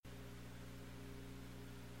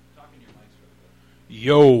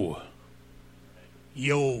Yo.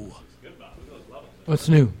 What's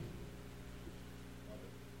new?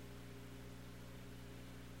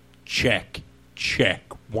 Check.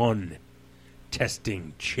 1.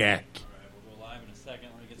 Testing. Check. We'll go live in a second.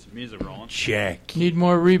 Let me get some music rolling. Check. Need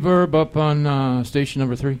more reverb up on station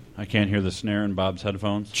number 3. I can't hear the snare in Bob's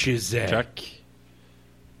headphones. Chizek. Check.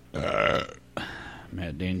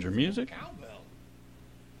 Mad Danger music.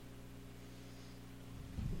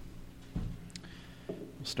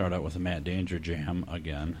 We'll start out with a Mad Danger jam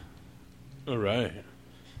again. All right.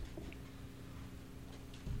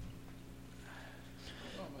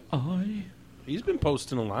 He's been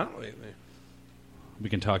posting a lot lately. We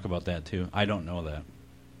can talk about that too. I don't know that.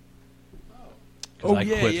 Oh, I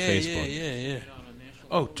yeah, quit yeah, Facebook. yeah.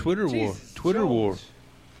 Oh, Twitter war. Twitter war.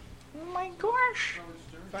 Oh my gosh.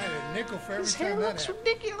 Find a nickel for every His time hair that looks happens.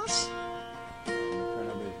 ridiculous. Turn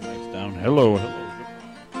everybody's mics down. Hello.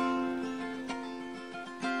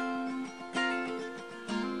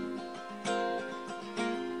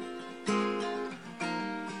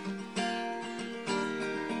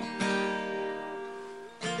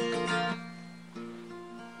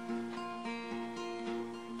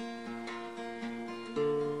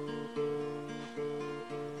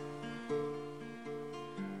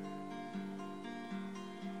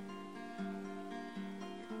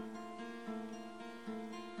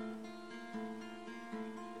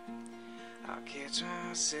 I catch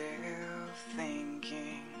myself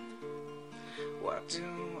thinking, what do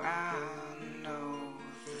I know?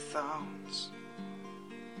 The thoughts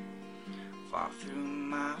fall through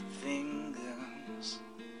my fingers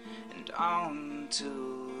and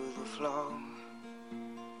onto the floor.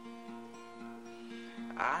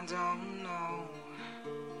 I don't know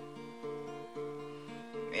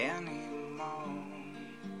anymore.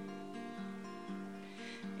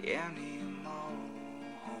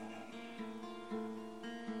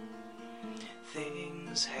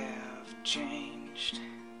 Things have changed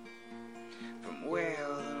from where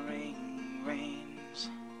the rain rains,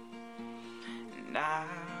 and I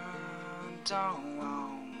don't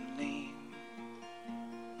want to leave.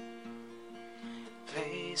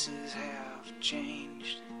 Places have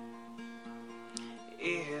changed.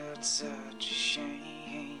 It's such a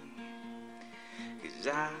shame, 'cause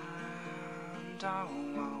I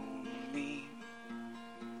don't want to leave,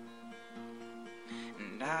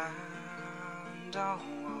 and I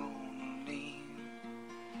don't want to leave.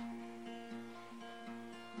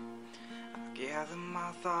 I gather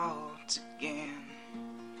my thoughts again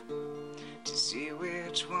to see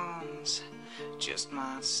which ones just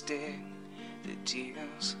might stick. The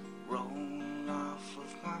tears roll off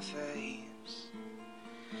of my face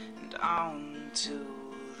and onto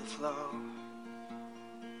the floor,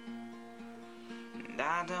 and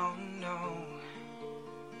I don't know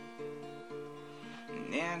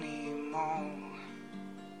anymore.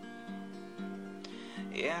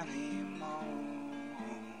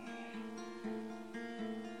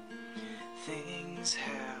 Things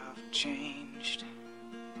have changed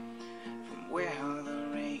from where the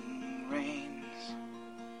rain rains.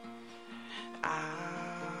 I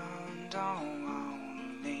don't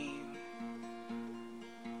want to leave.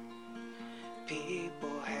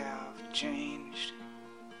 People have changed.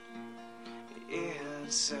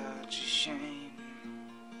 It's such a shame,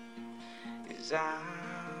 'cause I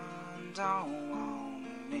don't want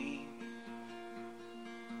to leave.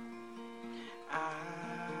 I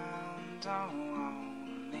don't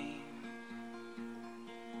want to leave.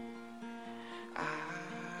 I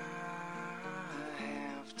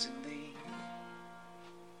have to leave.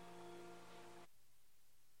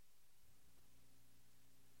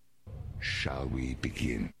 Shall we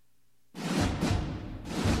begin?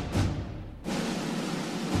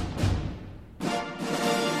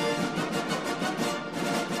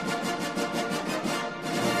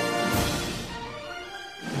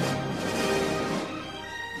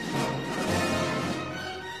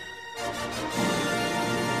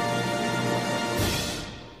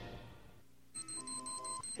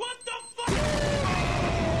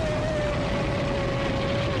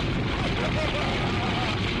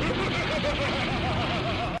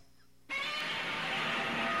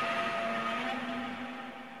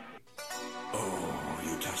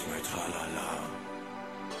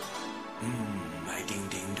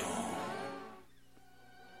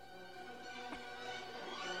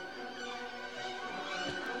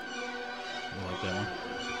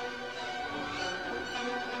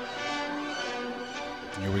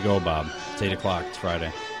 Here we go, Bob. It's 8 o'clock. It's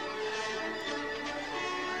Friday.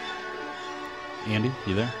 Andy,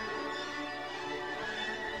 you there?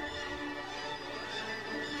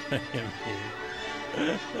 I am here.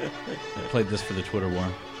 I played this for the Twitter war.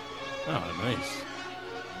 Oh, nice.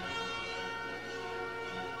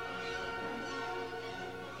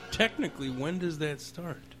 Technically, when does that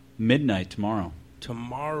start? Midnight tomorrow.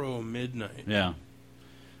 Tomorrow midnight. Yeah.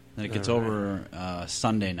 Then it gets All over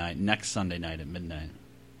Sunday night, next Sunday night at midnight.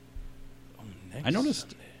 Oh, next I noticed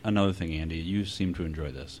Sunday. another thing, Andy. You seem to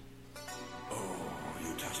enjoy this.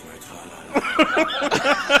 You touch my tra-la-la.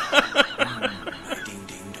 Ding,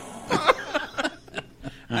 ding, dong.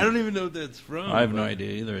 I don't even know what that's from. I have no but-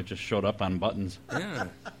 idea either. It just showed up on buttons. Yeah.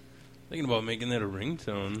 Thinking about making that a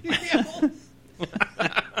ringtone.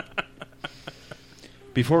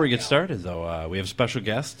 Before we get started, though, we have a special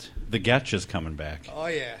guest. The Getch is coming back. Oh,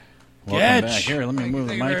 yeah. Welcome Getch! back. Here, let me Thank you- move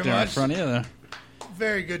the thank you mic very down in much. front of you there.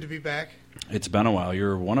 Very good to be back. It's been a while.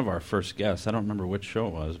 You're one of our first guests. I don't remember which show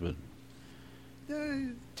it was, but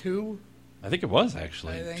 2, I think it was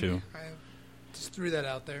actually I think. two. I just threw that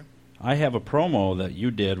out there. I have a promo that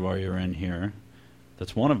you did while you were in here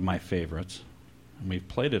that's one of my favorites, and we've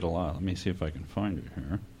played it a lot. Let me see if I can find it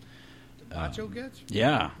here. The Macho Gets?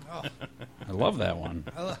 Yeah, Oh, I love that one.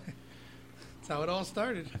 that's how it all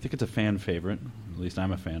started. I think it's a fan favorite. At least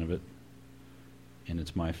I'm a fan of it, and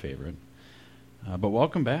it's my favorite. But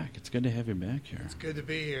welcome back. It's good to have you back here. It's good to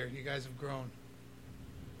be here. You guys have grown.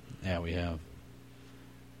 Yeah, we have.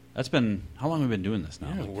 That's been how long have we been doing this now?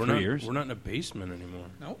 Yeah, Like we're 3 not, years. We're not in a basement anymore.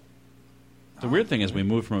 Nope. The weird thing is we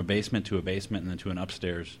moved from a basement to a basement and then to an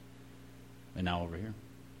upstairs, and now over here.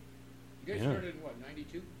 You guys Yeah. started in what,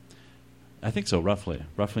 92? I think so, roughly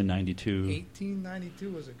 92.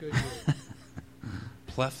 1892 was a good year.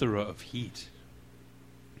 Plethora of heat,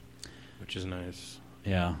 which is nice.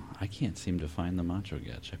 Yeah, I can't seem to find the Macho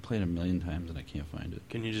Getch. I played it a million times and I can't find it.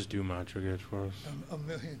 Can you just do Macho Getch for us? A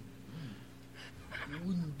million. It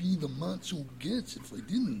wouldn't be the Macho Getch if I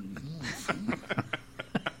didn't. You know what I'm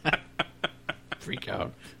saying? Freak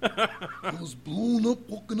out. I was blown up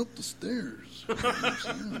walking up the stairs. You know what I'm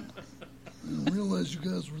saying? I didn't realize you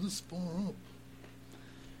guys were this far up.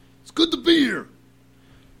 It's good to be here.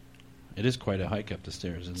 It is quite a hike up the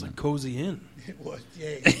stairs, It's isn't like Cozy Inn. It was. Yeah.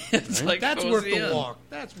 It's like That's Cozy worth the Inn. walk.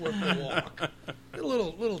 That's worth the walk. A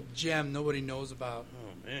little gem nobody knows about.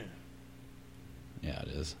 Oh, man. Yeah, it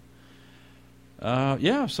is.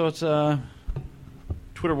 Yeah, so it's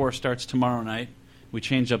Twitter War starts tomorrow night. We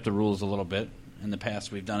changed up the rules a little bit. In the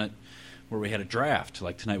past, we've done it where we had a draft.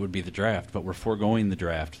 Like tonight would be the draft, but we're foregoing the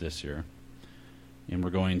draft this year. And we're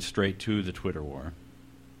going straight to the Twitter War.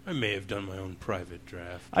 I may have done my own private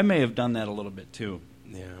draft. I may have done that a little bit too.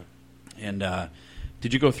 Yeah. And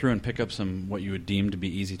did you go through and pick up some what you would deem to be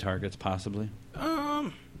easy targets, possibly?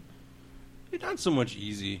 Not so much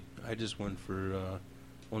easy. I just went for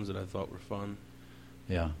ones that I thought were fun.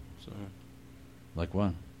 Yeah. So Like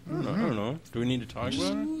what? I don't know. Do we need to talk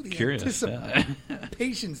about it? Ooh, the Curious.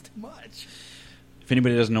 Patience too much. If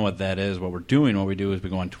anybody doesn't know what that is, what we do is we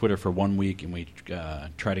go on Twitter for 1 week and we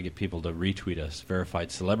try to get people to retweet us,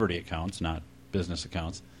 verified celebrity accounts, not business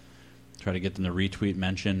accounts. Try to get them to retweet,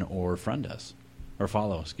 mention, or friend us. Or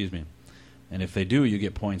follow, excuse me. And if they do, you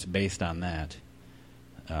get points based on that.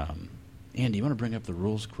 Andy, you want to bring up the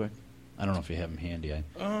rules quick? I don't know if you have them handy.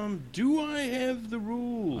 Do I have the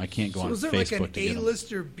rules? I can't go So on is there Facebook like an to get them.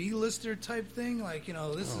 A-lister, B-lister type thing? Like,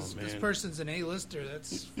 this man. person's an A-lister.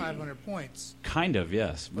 That's 500 points. Kind of,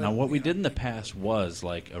 yes. But, now, what we you know. did in the past was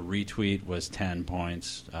like a retweet was 10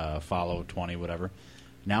 points, follow 20, whatever.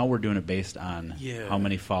 Now we're doing it based on Yeah. how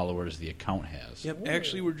many followers the account has. Yep.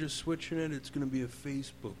 Actually, we're just switching it. It's going to be a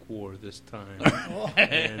Facebook war this time. Oh,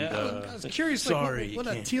 and, I was curious sorry, like, what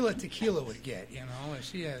you a can't. Tila Tequila would get, Is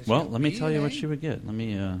she a Well, let me tell you what B, she would get. Let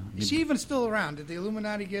me. Is she even still around? Did the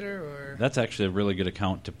Illuminati get her? Or That's actually a really good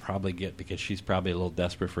account to probably get because she's probably a little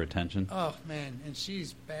desperate for attention. Oh, man. And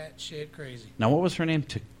she's batshit crazy. Now, what was her name?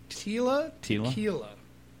 Tila Tila? Tequila.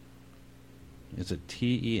 Is it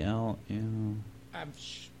T-E-L?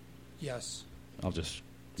 Yes. I'll just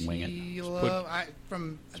wing it. Tila.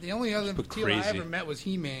 From the only other put Tila I crazy. ever met was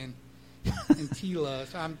He-Man and Tila.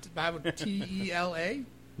 So I would T-E-L-A.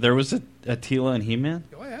 There was a Tila and He-Man?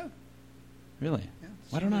 Oh yeah. Really? Yeah.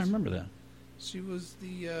 Why She don't I was- remember that? She was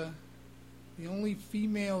the only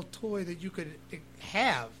female toy that you could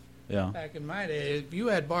have Yeah. back in my day. If you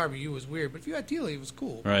had Barbie, you was weird, but if you had Tila, it was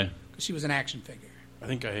cool Right. because she was an action figure. I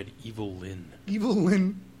think I had Evil Lynn. Evil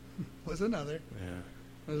Lynn was another.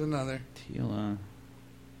 Yeah. Was another. Tila.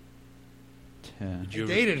 Did I you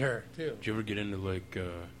ever, dated her too. did you ever get into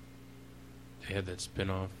they had that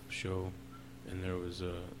spin-off show, and there was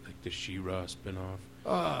like the She-Ra spin-off,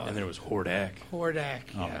 Oh, and there was Hordak. Hordak.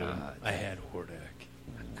 Oh, Yeah. I had Hordak.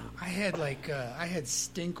 I had I had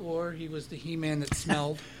Stinkor. He was the He-Man that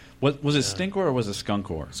smelled. What was it, Stinkor or was it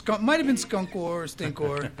Skunkor? Might have been Skunkor or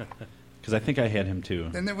Stinkor. Because I think I had him too.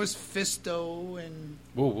 Then there was Fisto and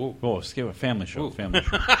Whoa. Oh, family show. Whoa. Family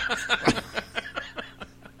show.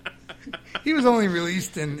 he was only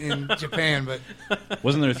released in Japan, but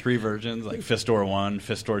Wasn't there 3 versions, like Fistor 1,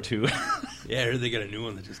 Fistor 2? Yeah, I heard they got a new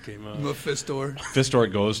one that just came out. Mephistor. Fistor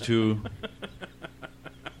goes to.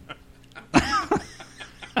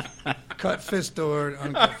 Cut Fistor,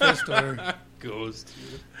 uncut Fistor. Goes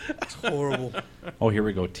to. It's horrible. Oh, here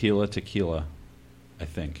we go. Tila Tequila, I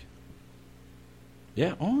think.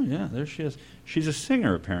 Yeah. Oh, yeah. There she is. She's a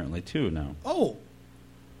singer apparently too now. Oh,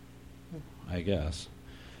 I guess.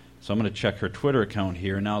 So I'm going to check her Twitter account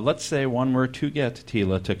here. Now, let's say one were to get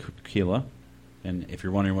Tila Tequila, and if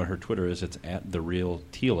you're wondering what her Twitter is, it's at the real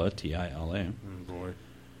Tila, Tila. Oh, boy.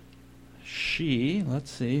 She,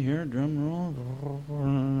 let's see here, drum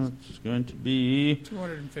roll. It's going to be.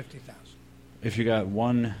 250,000. If you got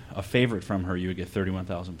a favorite from her, you would get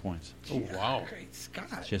 31,000 points. Oh, wow. Great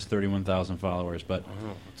Scott. She has 31,000 followers, but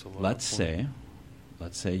Oh, that's a lot. let's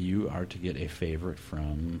say you are to get a favorite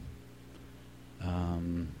from,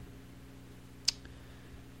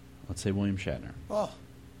 let's say William Shatner. Oh,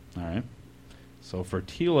 All right. So for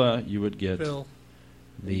Tila, you would get Bill.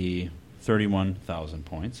 the 31,000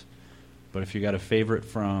 points. But if you got a favorite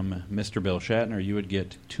from Mr. Bill Shatner, you would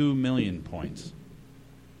get 2 million points.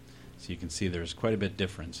 So you can see there's quite a bit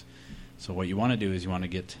difference. So what you want to do is you want to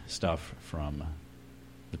get stuff from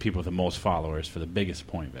the people with the most followers for the biggest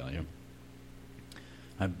point value.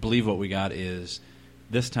 I believe what we got is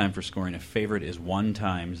this time for scoring a favorite is 1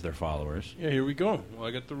 times their followers. Yeah, here we go. Well,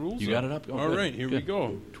 I got the rules. You got it up? Oh, All good. right, here we Good.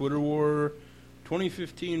 go. Twitter War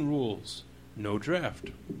 2015 rules. No draft.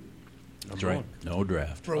 That's right. No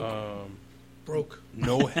draft. Broke.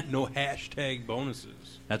 No hashtag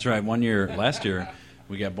bonuses. That's right. Last year,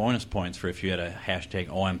 we got bonus points for if you had a hashtag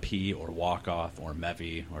OMP or walk-off or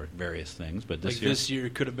MEVI or various things. But This year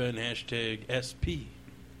it could have been hashtag SP.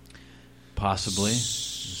 possibly.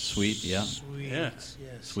 Sweet, yeah. Sweet. Yeah. Yes.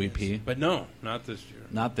 Sweet pea. But no, not this year.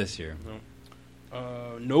 Not this year.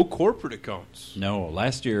 No corporate accounts. No.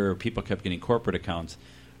 Last year, people kept getting corporate accounts,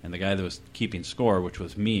 and the guy that was keeping score, which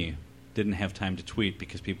was me, didn't have time to tweet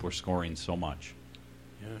because people were scoring so much.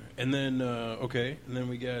 Yeah. And then, and then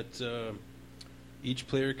we got each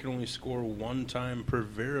player can only score 1 time per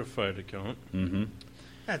verified account. Mm-hmm.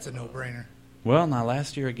 That's a no-brainer. Well, now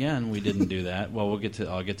last year again, we didn't do that. Well, I'll get to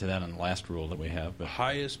that on the last rule that we have. The But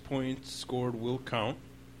highest points scored will count.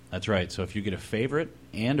 that's right. So if you get a favorite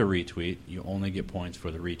and a retweet, you only get points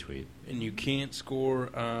for the retweet. And you can't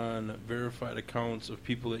score on verified accounts of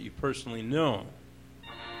people that you personally know.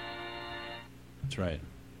 That's right.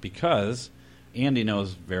 Because Andy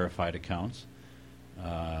knows verified accounts.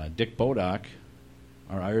 Dick Bodock,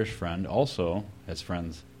 our Irish friend, also has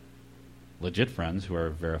friends, legit friends, who are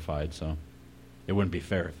verified, so it wouldn't be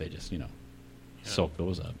fair if they just, soak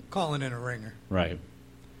those up. Calling in a ringer. Right.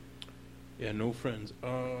 Yeah, no friends.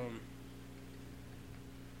 I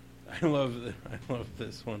love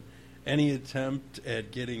this one. Any attempt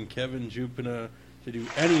at getting Kevin Jupina to do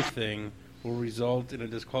anything will result in a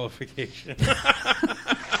disqualification.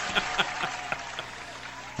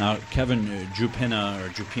 Now, Kevin Jupina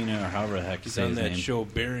or however the heck you He's say on his that name. show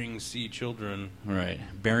Bering Sea Children. Right.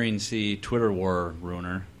 Bering Sea Twitter War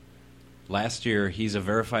ruiner. Last year, he's a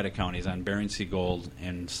verified account. He's on Bering Sea Gold,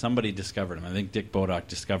 and somebody discovered him. I think Dick Bodock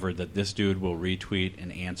discovered that this dude will retweet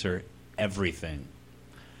and answer everything.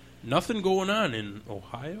 Nothing going on in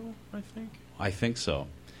Ohio, I think. I think so.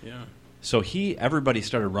 Yeah. So everybody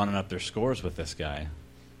started running up their scores with this guy,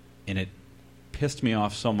 and it pissed me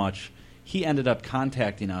off so much. He ended up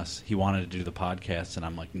contacting us. He wanted to do the podcast, and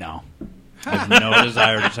I'm like, no. I have no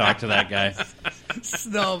desire to talk to that guy.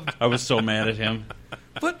 Snubbed. I was so mad at him.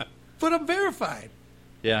 But I'm verified.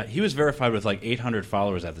 Yeah, he was verified with like 800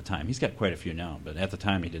 followers at the time. He's got quite a few now, but at the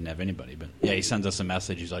time he didn't have anybody. But yeah, he sends us a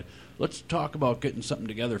message. He's like, let's talk about getting something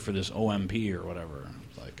together for this OMP or whatever.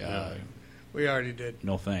 It's like, We already did.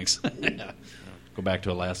 no thanks. Go back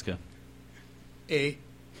to Alaska.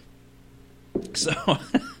 So,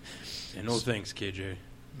 And no thanks, KJ.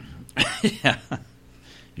 yeah,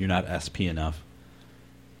 you're not SP enough.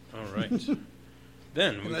 All right.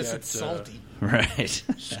 Then we Unless got it's salty. Right.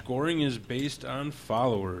 scoring is based on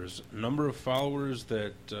followers. Number of followers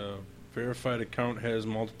that verified account has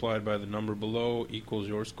multiplied by the number below equals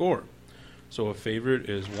your score. So a favorite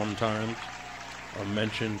is 1 time, a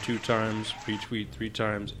mention 2 times, retweet 3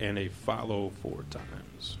 times, and a follow 4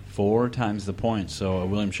 times. 4 times the points. So a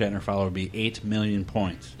William Shatner follower would be 8 million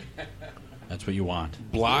points. That's what you want.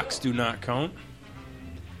 Blocks do not count.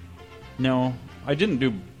 No, I didn't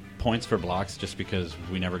do points for blocks just because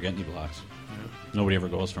we never get any blocks. Nobody ever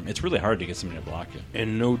goes from. It's really hard to get somebody to block you.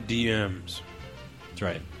 And no DMs. That's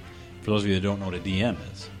right. For those of you that don't know what a DM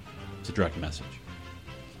is, it's a direct message.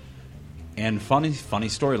 And funny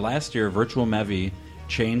story. Last year, Virtual Mevy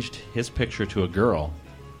changed his picture to a girl,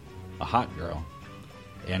 a hot girl,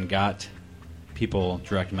 and got people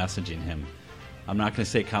direct messaging him. I'm not going to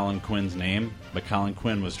say Colin Quinn's name, but Colin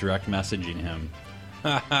Quinn was direct messaging him,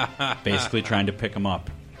 basically trying to pick him up.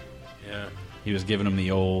 Yeah. He was giving him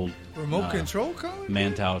the old Remote control, Colin?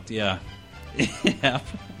 Mantout, yeah. Yeah.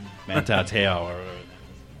 Mantout Teo or whatever.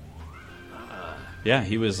 Yeah,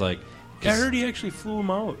 he was like... I heard he actually flew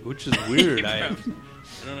him out, which is weird. I don't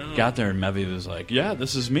know. Got there and Mevy was like, yeah,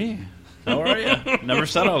 this is me. How are you? Never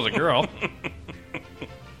said I was a girl.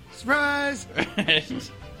 Surprise!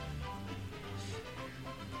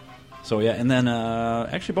 So, yeah, and then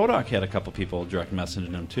actually Bodok had a couple people direct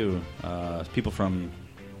messaging him, too. People from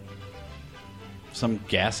some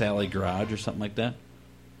gas alley garage or something like that.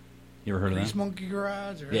 You ever heard of Grease that? Monkey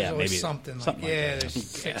Garage? Or Yeah, there's always maybe something like something like yeah, that.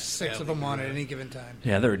 there's six of them on at any given time.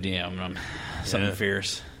 Yeah, they were DMing him. Something Yeah.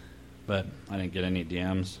 fierce. But I didn't get any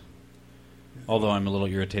DMs. Although I'm a little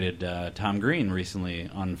irritated. Tom Green recently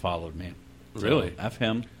unfollowed me. So, Really? F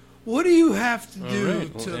him. What do you have to All do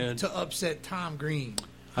right, well, Ed. to upset Tom Green?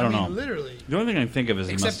 I don't mean, know. Literally. The only thing I can think of is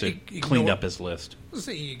he Except must have ignore- cleaned up his list. Let's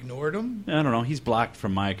say you ignored him. I don't know. He's blocked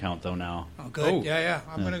from my account, though, now. Oh, good. Oh. Yeah.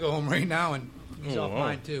 I'm going to go home right now and he's Oh, off wow.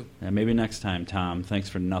 mine, too. Yeah, maybe next time, Tom. Thanks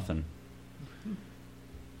for nothing.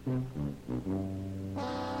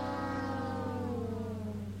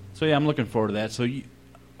 So, yeah, I'm looking forward to that. So,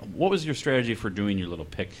 what was your strategy for doing your little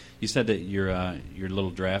pick? You said that your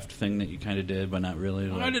little draft thing that you kind of did, but not really.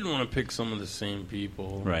 Well, I didn't want to pick some of the same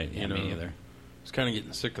people. Right, You yeah, know, me either. I was kind of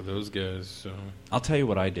getting sick of those guys, so. I'll tell you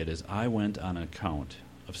what I did is I went on an account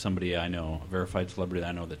of somebody I know, a verified celebrity that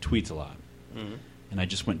I know that tweets a lot. Mhm. And I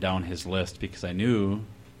just went down his list because I knew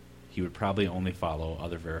he would probably only follow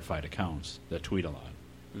other verified accounts that tweet a lot.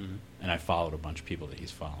 Mhm. And I followed a bunch of people that he's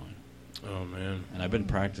following. Oh, man. And I've been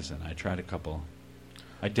practicing. I tried a couple.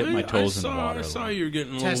 I dipped my toes in the water. I a saw little. you were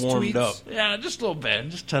getting a Test little warmed tweets? up. Yeah, just a little bit.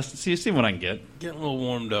 Just test it. See what I can get. Getting a little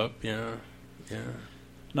warmed up, yeah. Yeah.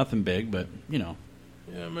 Nothing big, but, you know.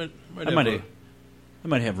 Yeah, I might I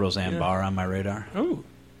might have Roseanne Yeah. Barr on my radar. Oh,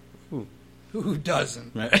 Who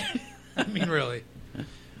doesn't? Right? I mean, really.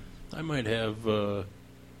 I might have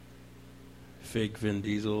fake Vin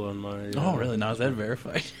Diesel on my... Oh, really? Now is that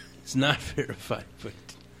verified? It's not verified, but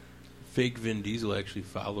fake Vin Diesel actually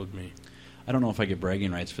followed me. I don't know if I get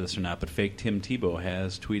bragging rights for this or not, but fake Tim Tebow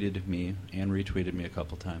has tweeted me and retweeted me a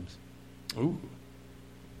couple times. Ooh.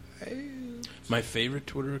 My favorite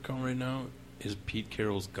Twitter account right now is Pete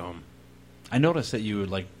Carroll's Gum. I noticed that you would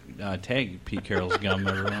like tag Pete Carroll's gum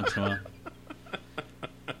every once in a while.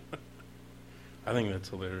 I think that's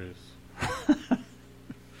hilarious.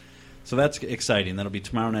 So that's exciting. That'll be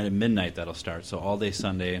tomorrow night at midnight. That'll start. So all day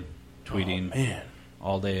Sunday, tweeting. Oh, man.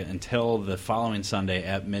 All day until the following Sunday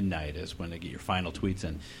at midnight is when they get your final tweets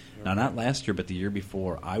in. Now, not last year, but the year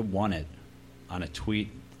before, I won it on a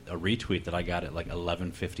retweet that I got at like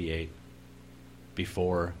 11:58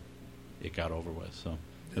 before it got over with. So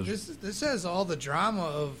it was, This has all the drama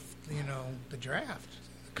of, the draft.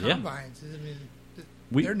 The Yeah. combines. I mean,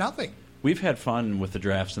 We- they're nothing. we've had fun with the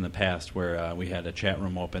drafts in the past where we had a chat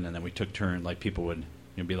room open and then we took turns. Like people would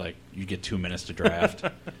be like, you get 2 minutes to draft,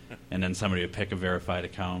 and then somebody would pick a verified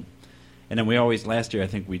account. And then last year I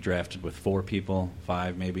think we drafted with 4 people,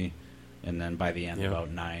 5 maybe, and then by the end Yeah. about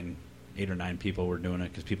 8 or 9 people were doing it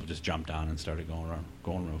because people just jumped on and started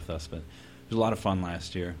going with us. But it was a lot of fun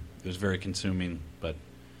last year. It was very consuming. But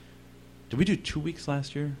did we do 2 weeks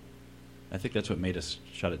last year? I think that's what made us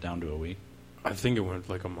shut it down to a week. I think it went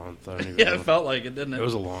like a month. I don't even Yeah, know. it felt like it, didn't it? It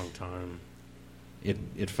was a long time.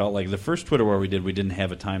 It felt like the first Twitter War we didn't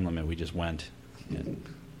have a time limit. We just went and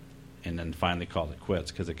then finally called it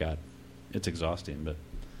quits because it's exhausting. But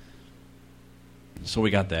so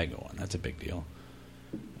we got that going. That's a big deal.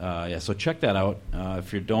 Yeah, so check that out.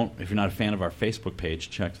 If you're not a fan of our Facebook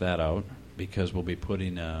page, check that out because we'll be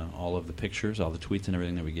putting all of the pictures, all the tweets, and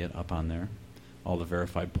everything that we get up on there. All the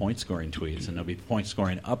verified point scoring tweets, and there'll be point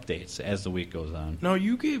scoring updates as the week goes on. Now,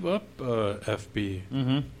 you gave up FB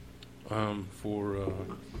Mm-hmm.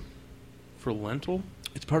 for Lentil?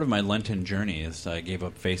 It's part of my Lenten journey. Is I gave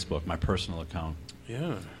up Facebook, my personal account.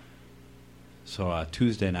 Yeah. So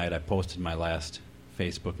Tuesday night, I posted my last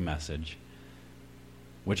Facebook message,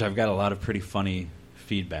 which I've got a lot of pretty funny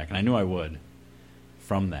feedback, and I knew I would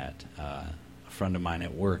from that. A friend of mine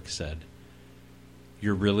at work said,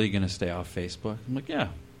 "You're really going to stay off Facebook?" I'm like, "Yeah."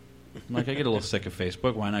 I'm like, I get a little sick of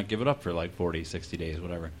Facebook. Why not give it up for like 40, 60 days,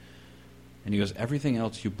 whatever. And he goes, everything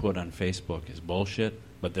else you put on Facebook is bullshit,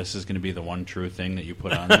 but this is going to be the one true thing that you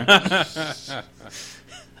put on there.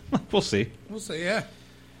 We'll see. We'll say, yeah.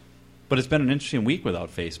 But it's been an interesting week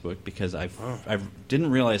without Facebook because I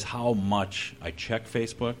didn't realize how much I check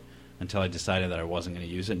Facebook until I decided that I wasn't going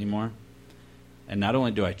to use it anymore. And not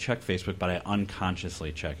only do I check Facebook, but I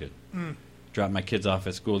unconsciously check it. Dropped my kids off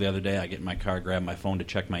at school the other day. I get in my car, grab my phone to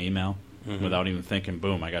check my email. Without even thinking,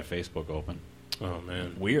 boom, I got Facebook open. Oh,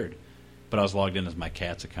 man. Weird. But I was logged in as my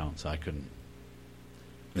cat's account, so I couldn't.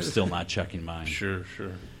 I'm still not checking mine. Sure.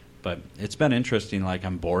 But it's been interesting. Like,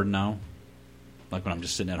 I'm bored now. Like when I'm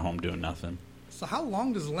just sitting at home doing nothing. So how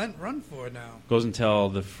long does Lent run for now? Goes until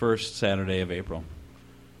the first Saturday of April.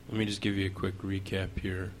 Let me just give you a quick recap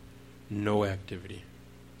here. No activity.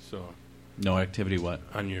 So, No activity what?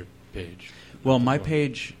 on your page. Well, my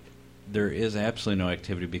page, there is absolutely no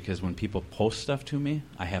activity because when people post stuff to me,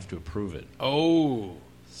 I have to approve it. Oh.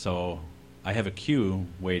 So I have a queue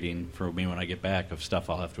waiting for me when I get back of stuff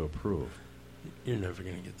I'll have to approve. You're never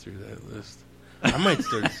going to get through that list. I might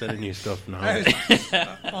start sending you stuff now.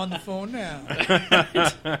 On the phone now.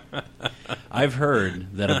 I've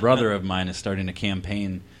heard that a brother of mine is starting a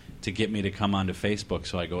campaign to get me to come onto Facebook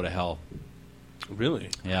so I go to hell. Really?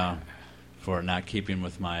 Yeah, for not keeping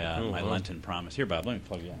with my my wow. Lenten promise. Here, Bob, let me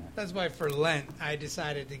plug you in. That's why for Lent I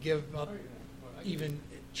decided to give up, even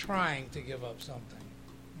trying to give up something.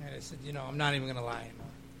 And I said, I'm not even going to lie anymore.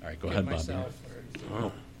 All right, go Give ahead, Bob. myself,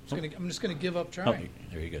 Oh. I'm just going to give up Oh, trying.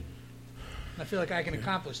 there you go. I feel like I can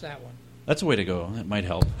accomplish that one. That's a way to go. That might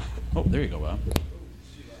help. Oh, there you go, Bob.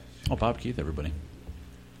 Oh, Bob Keith, everybody.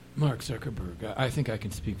 Mark Zuckerberg. I think I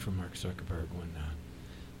can speak for Mark Zuckerberg when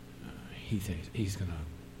he thinks he's going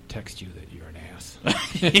to text you that you're an ass.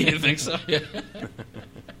 You think so? Yeah. Going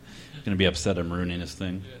to be upset I'm ruining his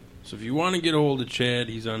thing. So if you want to get a hold of Chad,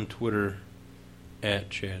 he's on Twitter at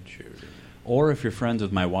Chad Sheridan. Or if you're friends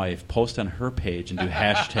with my wife, post on her page and do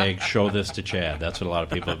hashtag show this to Chad. That's what a lot of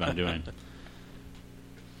people have been doing.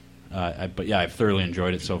 But yeah, I've thoroughly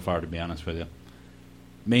enjoyed it so far, to be honest with you.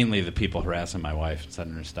 Mainly the people harassing my wife,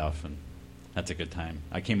 sending her stuff, and that's a good time.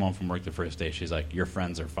 I came home from work the first day. She's like, "Your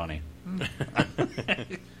friends are funny."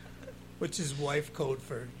 Which is wife code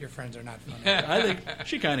for your friends are not funny. I think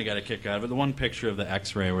she kind of got a kick out of it. The one picture of the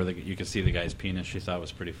X-ray where you could see the guy's penis, she thought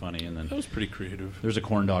was pretty funny, and then That was pretty creative. there's a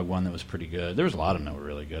corn dog one that was pretty good. There was a lot of them that were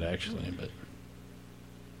really good, actually, but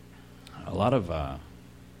a lot of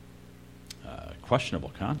questionable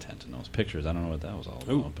content in those pictures. I don't know what that was all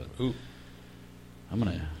about, but Ooh. I'm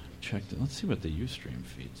gonna check. Let's see what the Ustream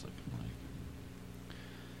feed's looking like.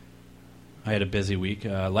 I had a busy week.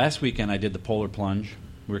 Last weekend, I did the polar plunge.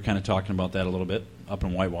 We were kind of talking about that a little bit up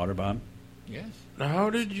in Whitewater, Bob. Yes. Now, how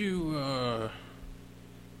did you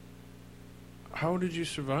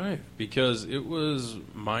survive? Because it was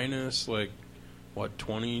minus,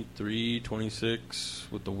 23, 26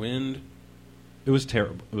 with the wind. It was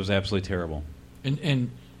terrible. It was absolutely terrible.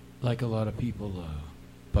 And like a lot of people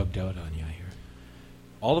bugged out on you, I hear.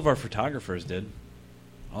 All of our photographers did.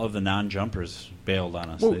 All of the non-jumpers bailed on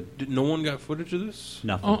us. Whoa, no one got footage of this?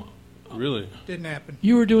 Nothing. Oh, Really? Didn't happen.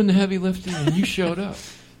 you were doing the heavy lifting and you showed up.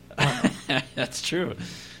 That's true.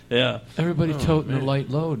 Yeah. Everybody toting man. a light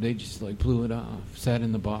load. They just blew it off. Sat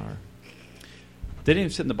in the bar. They didn't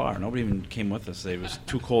even sit in the bar. Nobody even came with us. It was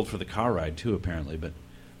too cold for the car ride, too, apparently. But,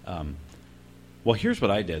 well, here's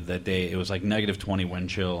what I did that day. It was like negative 20 wind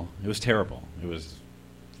chill. It was terrible. It was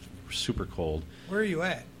super cold. Where are you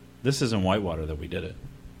at? This is in Whitewater that we did it.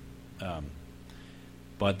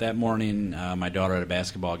 But that morning, my daughter had a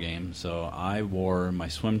basketball game, so I wore my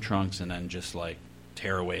swim trunks and then just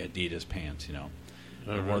tearaway Adidas pants,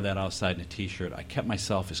 I wore that outside in a T-shirt. I kept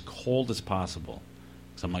myself as cold as possible.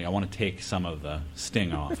 So I'm like, I want to take some of the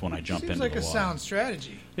sting off when I jump Seems into like the a water. sound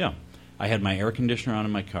strategy. Yeah. I had my air conditioner on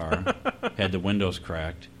in my car, had the windows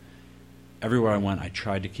cracked. Everywhere I went, I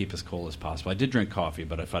tried to keep as cold as possible. I did drink coffee,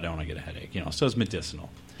 but if I don't, I get a headache, so it's medicinal.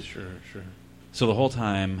 Sure. So the whole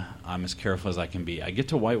time, I'm as careful as I can be. I get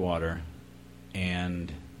to Whitewater, and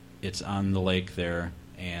it's on the lake there.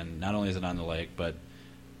 And not only is it on the lake, but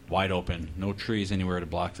wide open. No trees anywhere to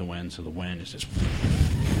block the wind, so the wind is just...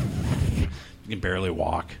 You can barely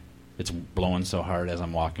walk. It's blowing so hard as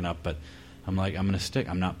I'm walking up, but I'm like, I'm going to stick.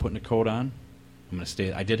 I'm not putting a coat on. I'm going to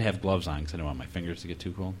stay. I did have gloves on because I didn't want my fingers to get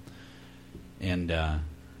too cold. And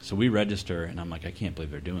so we register, and I'm like, I can't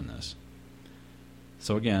believe they're doing this.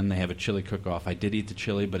 So again, they have a chili cook-off. I did eat the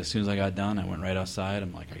chili, but as soon as I got done, I went right outside.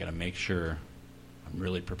 I'm like, I got to make sure I'm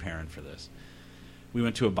really preparing for this. We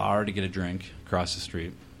went to a bar to get a drink across the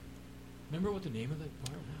street. Remember what the name of that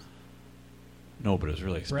bar was? No, but it was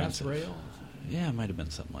really Brass expensive. Rail? Yeah, it might have been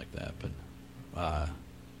something like that. But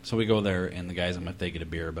So we go there, and the guy's like, they get a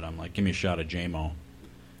beer, but I'm like, give me a shot of J-Mo.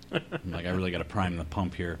 I'm like, I really got to prime the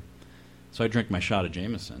pump here. So I drink my shot of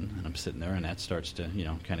Jameson, and I'm sitting there, and that starts to,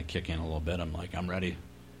 kind of kick in a little bit. I'm like, I'm ready.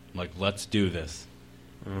 I'm like, let's do this.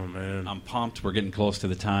 Oh, man. I'm pumped. We're getting close to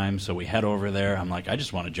the time, so we head over there. I'm like, I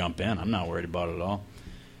just want to jump in. I'm not worried about it at all.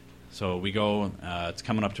 So we go. It's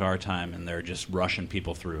coming up to our time, and they're just rushing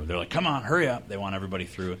people through. They're like, come on, hurry up. They want everybody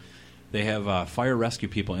through. They have fire rescue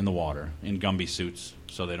people in the water in Gumby suits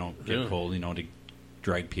so they don't get cold, to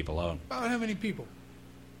drag people out. About how many people?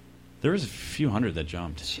 There was a few hundred that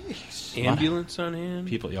jumped. Jeez. Ambulance on hand?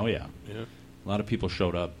 People, oh, yeah. Yeah. A lot of people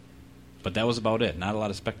showed up. But that was about it. Not a lot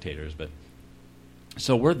of spectators. But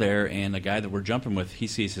so we're there, and the guy that we're jumping with, he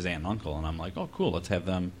sees his aunt and uncle, and I'm like, oh, cool, let's have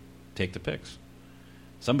them take the pics.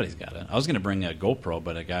 Somebody's got it. I was going to bring a GoPro,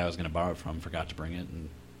 but a guy I was going to borrow it from forgot to bring it.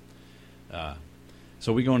 And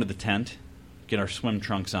so we go into the tent, get our swim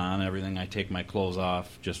trunks on, everything. I take my clothes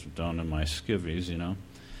off, just down to my skivvies, Now,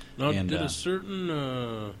 And, did a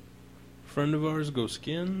certain friend of ours go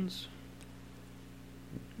skins?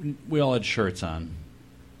 We all had shirts on.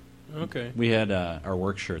 Okay. We had our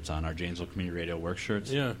work shirts on, our Janesville Community Radio work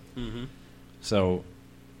shirts. Yeah. Mm-hmm. So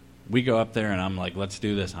we go up there, and I'm like, let's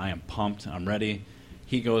do this. I am pumped. I'm ready.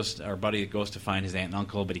 Our buddy goes to find his aunt and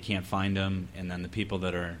uncle, but he can't find them. And then the people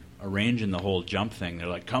that are arranging the whole jump thing, they're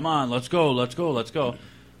like, come on, let's go, let's go, let's go.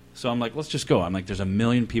 So I'm like, let's just go. I'm like, there's 1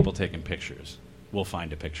 million people taking pictures. We'll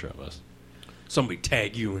find a picture of us. Somebody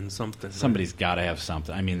tag you in something. Somebody's got to have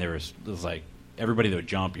something. I mean, there was like everybody that would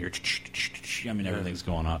jump, everything's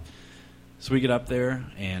going up. So we get up there,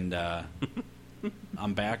 and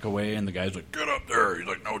I'm back away, and the guy's like, get up there. He's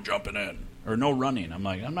like, no jumping in. Or no running. I'm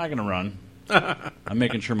like, I'm not going to run. I'm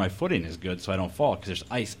making sure my footing is good so I don't fall because there's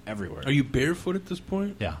ice everywhere. Are you barefoot at this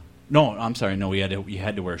point? Yeah. No, I'm sorry. No, you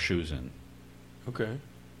had to wear shoes in. Okay.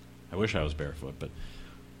 I wish I was barefoot, but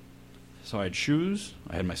so I had shoes,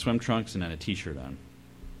 I had my swim trunks, and then a T-shirt on.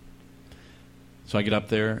 So I get up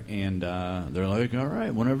there, and they're like, all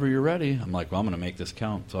right, whenever you're ready. I'm like, well, I'm going to make this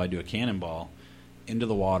count. So I do a cannonball into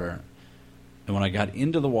the water, and when I got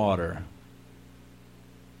into the water,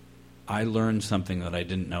 I learned something that I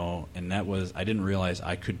didn't know, and that was I didn't realize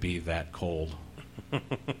I could be that cold.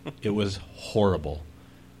 It was horrible.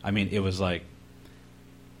 I mean, it was like,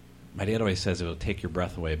 my dad always says it will take your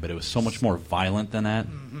breath away, but it was so much more violent than that.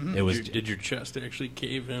 Mm-hmm. It was. Did your chest actually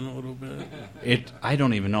cave in a little bit? I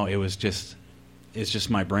don't even know. It's just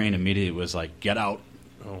my brain immediately was like, get out.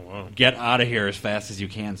 Oh, wow. Get out of here as fast as you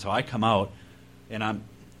can. So I come out, and I'm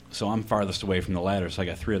farthest away from the ladder, so I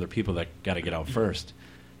got 3 other people that got to get out first.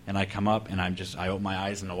 And I come up, and I open my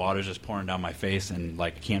eyes, and the water's just pouring down my face, and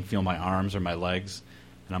like can't feel my arms or my legs.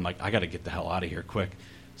 And I'm like, I got to get the hell out of here quick.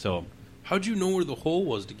 So how'd you know where the hole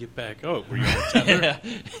was to get back out? Were you on a tether?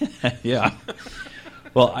 Yeah.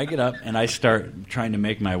 Well, I get up, and I start trying to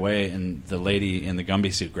make my way, and the lady in the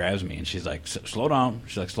Gumby suit grabs me, and she's like, slow down.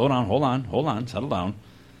 She's like, slow down, hold on, settle down.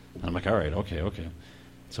 And I'm like, all right, okay.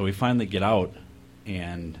 So we finally get out,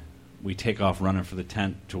 and we take off running for the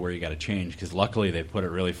tent to where you got to change, because luckily they put it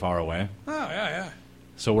really far away. Oh, yeah.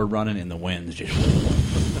 So we're running in the wind.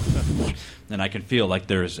 And I can feel like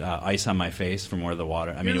there's ice on my face from where the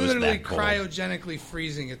water... I mean, You're it was literally that cold. cryogenically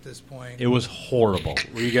freezing at this point. It was horrible.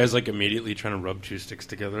 Were you guys like immediately trying to rub 2 sticks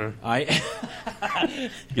together?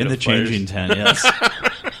 In the changing tent, yes.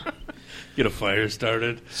 Get a fire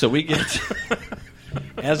started. So we get...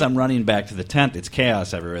 As I'm running back to the tent, it's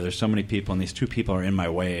chaos everywhere. There's so many people, and these 2 people are in my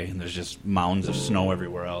way, and there's just mounds of snow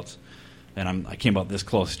everywhere else. And I came about this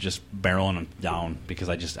close, just barreling them down, because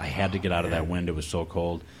I had to get out of that wind. It was so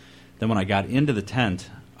cold. Then when I got into the tent,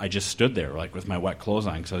 I just stood there, like with my wet clothes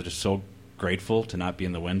on, because I was just so grateful to not be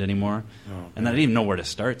in the wind anymore. And I didn't even know where to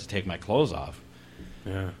start to take my clothes off.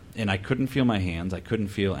 Yeah. And I couldn't feel my hands. I couldn't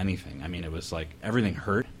feel anything. I mean, it was like everything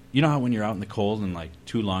hurt. You know how when you're out in the cold and like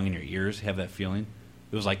too long in your ears have that feeling?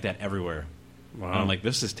 It was like that everywhere. Wow. And I'm like,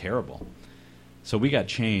 this is terrible. So we got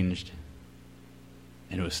changed,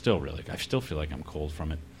 and it was still really, I still feel like I'm cold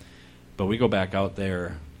from it. But we go back out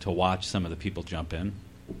there to watch some of the people jump in.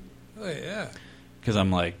 Oh, yeah. Because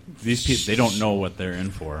I'm like, these people, they don't know what they're in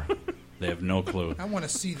for. They have no clue. I want to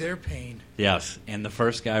see their pain. Yes, and the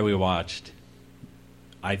first guy we watched,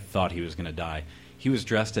 I thought he was going to die. He was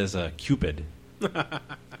dressed as a Cupid.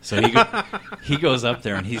 So he goes up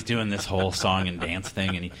there, and he's doing this whole song and dance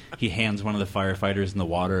thing, and he hands one of the firefighters in the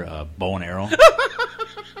water a bow and arrow.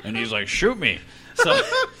 And he's like, shoot me. So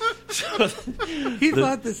He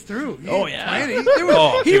thought this through. Oh,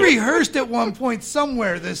 yeah. He rehearsed at one point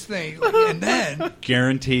somewhere this thing, and then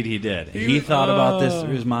guaranteed he did. He thought about this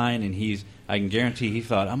through his mind, and I can guarantee he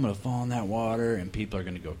thought, I'm going to fall in that water and people are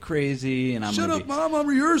going to go crazy. And I'm Shut gonna up, be Mom. I'm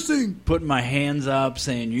rehearsing. putting my hands up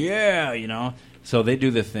saying, yeah, you know. So they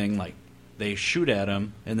do the thing, like, they shoot at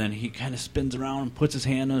him, and then he kind of spins around and puts his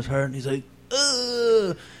hand on his heart, and he's like,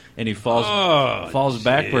 ugh. And he falls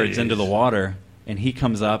backwards into the water, and he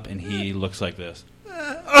comes up, and he looks like this.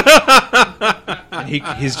 And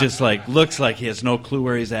he's just like, looks like he has no clue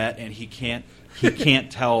where he's at, and he can't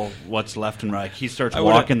tell what's left and right. He starts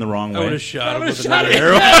walking the wrong I would way. have shot him with another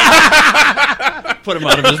arrow. Put him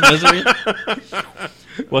out of his misery.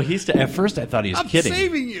 Well, at first I thought he was I'm kidding.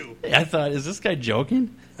 saving you. I thought, is this guy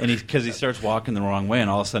joking? And because he starts walking the wrong way, and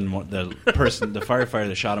all of a sudden the firefighter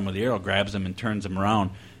that shot him with the arrow grabs him and turns him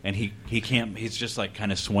around, and he can't. He's just like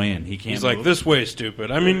kind of swaying. He can't. He's like, move. this way,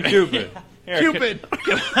 stupid. I mean, Cupid. Cupid.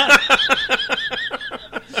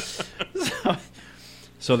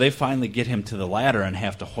 So they finally get him to the ladder and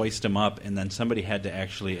have to hoist him up, and then somebody had to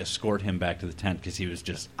actually escort him back to the tent because he was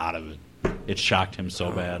just out of it. It shocked him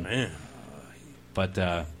so bad. Man. But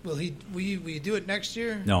Will you do it next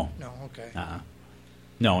year? No. No. Okay.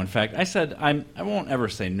 No, in fact, I said I won't ever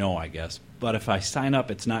say no, I guess. But if I sign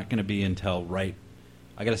up, it's not going to be until I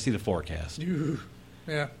got to see the forecast.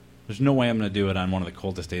 Yeah. There's no way I'm going to do it on one of the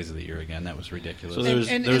coldest days of the year again. That was ridiculous. So there's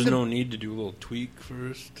And there's the- no need to do a little tweak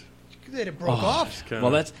first. That it broke off. Kinda-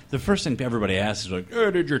 Well, that's the first thing everybody asks is like,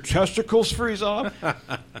 oh, did your testicles freeze off?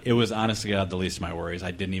 It was, honest to God, the least of my worries.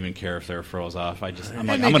 I didn't even care if they were froze off. I'm like,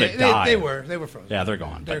 And I'm they going to did. die. They were frozen. Yeah, they're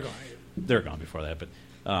gone. They're but- gone. They're gone before that. But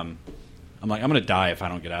I'm like, I'm going to die if I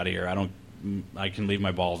don't get out of here. I can leave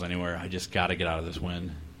my balls anywhere. I just got to get out of this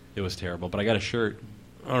wind. It was terrible. But I got a shirt.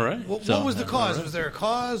 all right. What So- was the cause? Was there a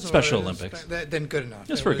cause? Special or Olympics. Then good enough.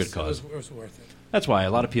 Just It for a was- good cause. It was worth it. That's why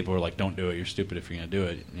a lot of people were like, don't do it. You're stupid if you're going to do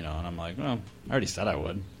it. You know, and I'm like, well, I already said I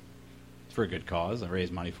would. It's for a good cause. I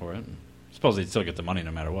raised money for it. And I suppose they'd still get the money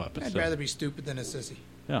no matter what. But I'd still. rather be stupid than a sissy.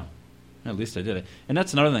 Yeah. At least I did it. And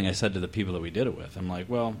that's another thing I said to the people that we did it with. I'm like,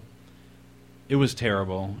 well, it was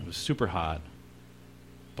terrible. It was super hot.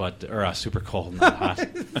 Or super cold, not hot.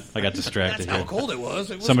 I got distracted That's here. how cold it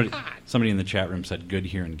was. It was hot. Somebody in the chat room said, good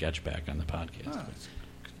hearing Getchback on the podcast.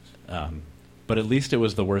 Oh, But at least it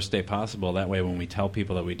was the worst day possible. That way when we tell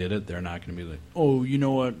people that we did it, they're not going to be like, oh, you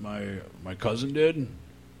know what my cousin did? And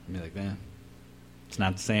be like, man, it's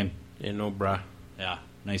not the same. Yeah, no brah. Yeah,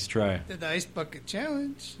 nice try. the ice bucket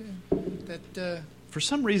challenge. That For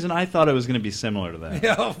some reason, I thought it was going to be similar to that.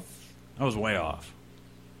 yeah. I was way off.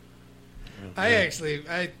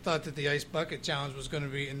 I thought that the ice bucket challenge was going to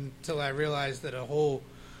be until I realized that a whole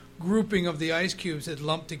grouping of the ice cubes had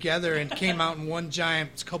lumped together and came out in one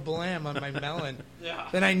giant kablam on my melon. Yeah.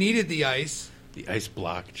 Then I needed the ice. The ice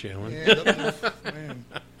block challenge. Yeah, man.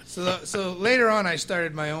 So later on, I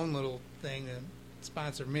started my own little thing to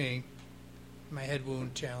sponsor me, my head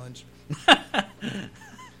wound challenge.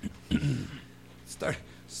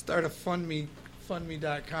 Start a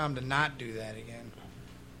fundme.com to not do that again.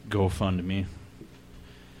 GoFundMe.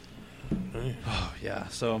 Oh, yeah.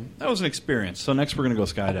 So that was an experience. So next we're going to go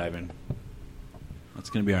skydiving. That's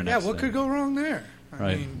going to be our Yeah, next what thing. could go wrong there? I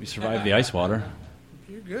Right. mean, We survived the ice water.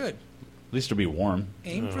 you're good. At least it'll be warm.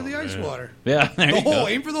 Aim for the ice man. water. Yeah, there The you hole. go.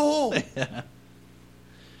 Aim for the hole.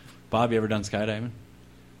 Bob, you ever done skydiving?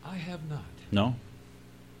 I have not. No?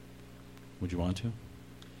 Would you want to?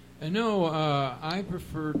 No, I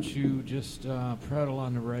prefer to just prattle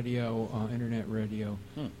on the radio, internet radio.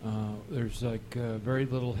 There's like very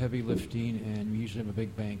little heavy lifting, and we usually have a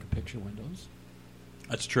big bank of picture windows.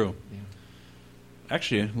 That's true. Yeah.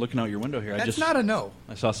 Actually, looking out your window here, That's not a no.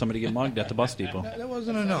 I saw somebody get mugged at the bus depot. That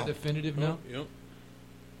wasn't a Is that no. definitive no? Yep.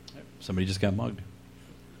 Somebody just got mugged.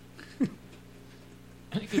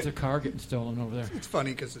 I think it's a car getting stolen over there. It's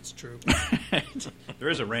funny because it's true. There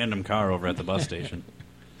is a random car over at the bus station.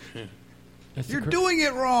 That's the You're cra- doing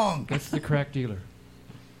it wrong. That's the crack dealer.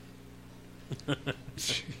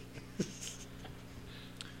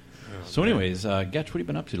 So, anyways, Getch, what have you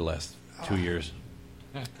been up to the last 2 years?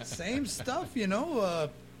 Same stuff, you know.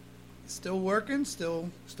 Still working, still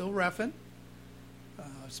reffing.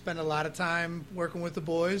 Spent a lot of time working with the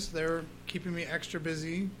boys. They're keeping me extra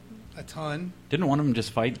busy, a ton. Didn't one of them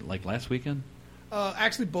just fight like last weekend?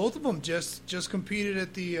 Actually, both of them just competed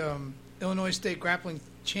at the Illinois State Grappling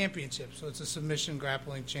Championship. So it's a submission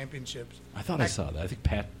grappling championships. I thought I saw that. I think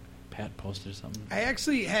Pat posted something. I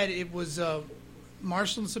actually it was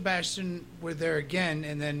Marshall and Sebastian were there again,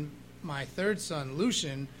 and then my third son,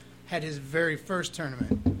 Lucian, had his very first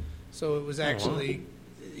tournament. So it was actually,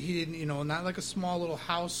 he didn't, not like a small little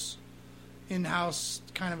in-house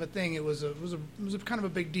kind of a thing. It was a kind of a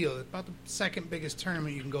big deal. About the second biggest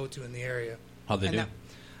tournament you can go to in the area. How'd they And do?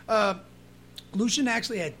 that- Lucian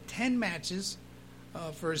actually had 10 matches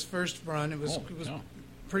for his first run. It was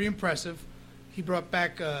pretty impressive. He brought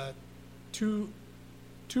back two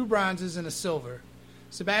bronzes and a silver.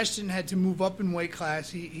 Sebastian had to move up in weight class.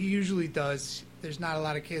 He usually does. There's not a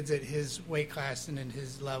lot of kids at his weight class and in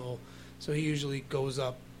his level, so he usually goes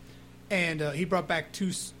up. And he brought back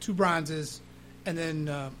two bronzes, and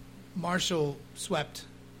then Marshall swept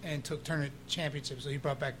and took tournament championships. So he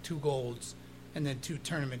brought back 2 golds and then 2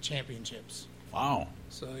 tournament championships. Wow.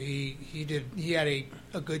 So he had a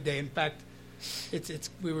good day. In fact,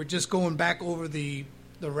 we were just going back over the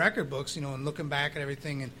record books, and looking back at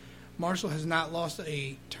everything, and Marshall has not lost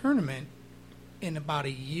a tournament in about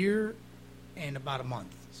a year and about a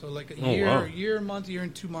month. So like a year, a month, year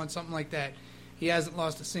and 2 months, something like that. He hasn't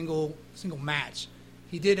lost a single match.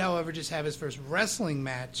 He did, however, just have his first wrestling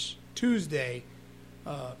match Tuesday.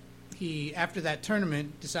 He, after that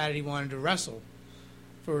tournament, decided he wanted to wrestle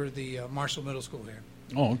for the Marshall Middle School here.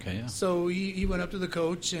 Oh, okay, yeah. So he went up to the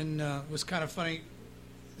coach, and it was kind of funny.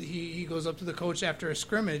 He goes up to the coach after a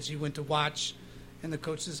scrimmage. He went to watch, and the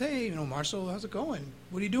coach says, "Hey, Marshall, how's it going?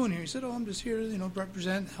 What are you doing here?" He said, "Oh, I'm just here to,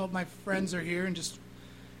 represent, help my friends are here, and just."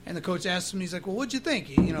 And the coach asked him, he's like, "Well, what'd you think?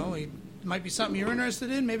 It might be something you're interested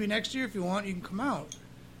in. Maybe next year, if you want, you can come out."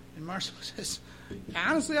 And Marshall says,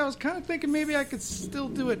 "Honestly, I was kind of thinking maybe I could still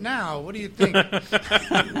do it now. What do you think?"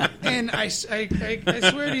 And I swear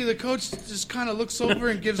to you, the coach just kind of looks over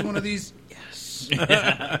and gives one of these, yes.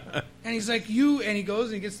 And he's like, and he goes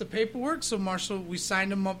and he gets the paperwork. So Marshall, we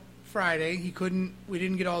signed him up Friday. We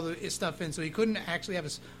didn't get all the stuff in, so he couldn't actually have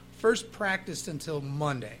his first practice until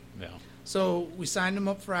Monday. Yeah. So we signed him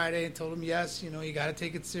up Friday and told him, yes, you got to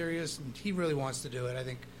take it serious. And he really wants to do it. I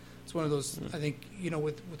think it's one of those,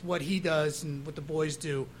 with what he does and what the boys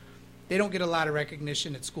do, they don't get a lot of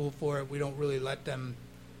recognition at school for it. We don't really let them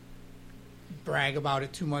brag about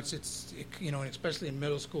it too much. And especially in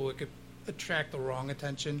middle school, it could attract the wrong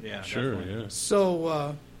attention. Yeah, Sure, definitely. yeah.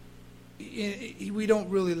 So we don't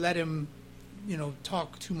really let him,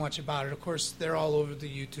 talk too much about it. Of course, they're all over the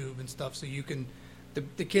YouTube and stuff, so you can,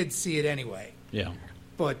 the kids see it anyway. Yeah.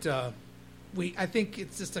 But I think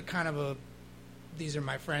it's just a kind of these are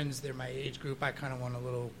my friends, they're my age group. I kind of want a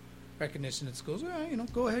little recognition at schools. Well,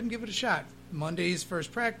 go ahead and give it a shot. Monday's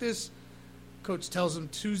first practice. Coach tells him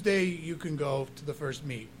Tuesday you can go to the first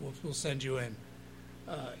meet. We'll send you in.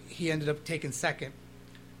 He ended up taking second.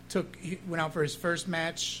 He went out for his first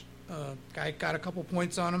match. Guy got a couple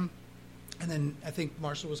points on him, and then I think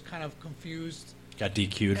Marshall was kind of confused. Got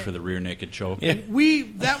DQ'd for the rear naked choke. Yeah.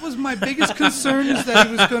 That was my biggest concern, is that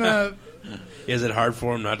he was going to. Is it hard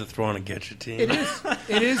for him not to throw on a Getcha team?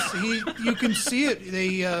 It is. You can see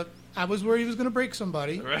it. I was worried he was going to break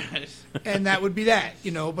somebody, Right. and that would be that.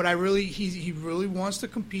 But he really wants to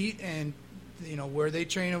compete, and where they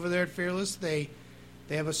train over there at Fearless, they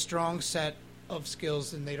have a strong set of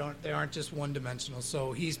skills, and they aren't just one dimensional.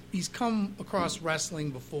 So he's come across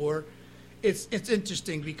wrestling before. It's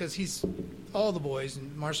interesting because he's all the boys,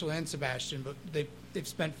 and Marshall and Sebastian, but they've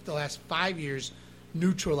spent the last 5 years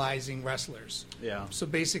neutralizing wrestlers. Yeah. So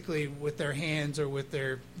basically with their hands or with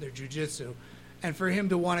their jiu-jitsu. And for him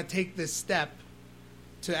to want to take this step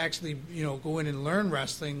to actually, go in and learn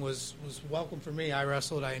wrestling was welcome for me. I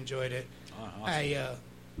wrestled. I enjoyed it. Oh, awesome.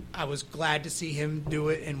 I was glad to see him do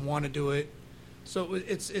it and want to do it. So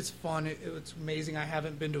it's fun. It's amazing. I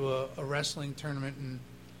haven't been to a wrestling tournament in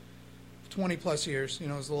 20-plus years. It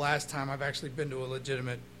was the last time I've actually been to a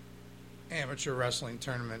legitimate amateur wrestling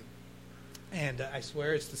tournament. And I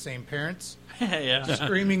swear it's the same parents, Yeah.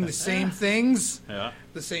 screaming the same things, Yeah.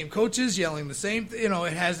 the same coaches yelling the same.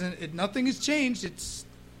 Nothing has changed. It's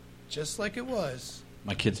just like it was.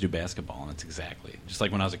 My kids do basketball, and it's exactly just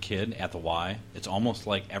like when I was a kid at the Y. It's almost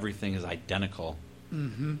like everything is identical.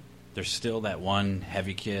 Mm-hmm. There's still that one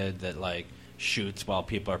heavy kid that shoots while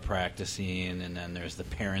people are practicing, and then there's the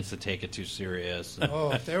parents that take it too serious. And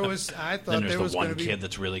Oh, if there was, I then thought there's there the was going one to be. kid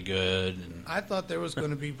that's really good. And I thought there was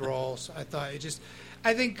going to be brawls. I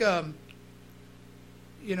think,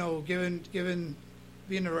 given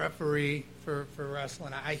being a referee for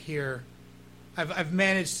wrestling, I've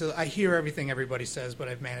managed to. I hear everything everybody says, but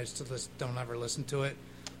I've managed to don't ever listen to it.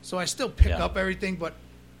 So I still pick Yeah. up everything, but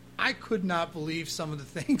I could not believe some of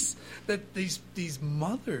the things that these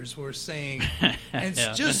mothers were saying, and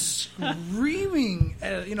Yeah. just screaming,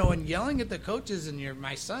 and yelling at the coaches. And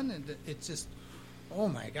my son, and it's just, oh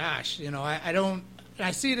my gosh, I don't.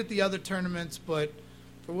 I see it at the other tournaments, but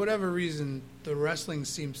for whatever reason, the wrestling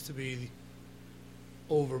seems to be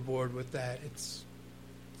overboard with that. It's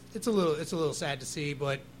it's a little sad to see,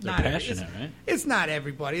 but They're not passionate, right? It's not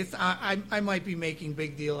everybody. It's I might be making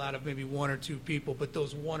big deal out of maybe one or two people, but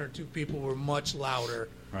those one or two people were much louder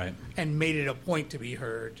Right. and made it a point to be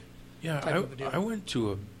heard. Yeah, type of a deal. I went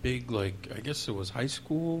to a big, like, I guess it was high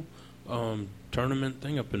school tournament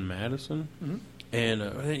thing up in Madison. Mhm. And,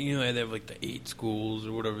 they have, like, the 8 schools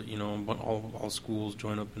or whatever, but all schools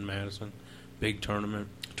join up in Madison. Big tournament.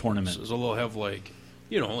 So they'll have, like,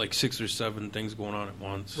 like 6 or 7 things going on at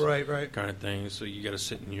once. Right. Kind of thing. So you got to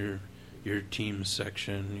sit in your team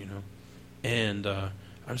section, And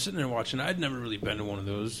I'm sitting there watching. I'd never really been to one of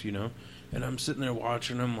those, And I'm sitting there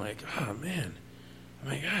watching. I'm like, oh, man. Oh,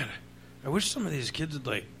 my God. I wish some of these kids would,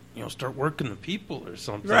 like, start working the people or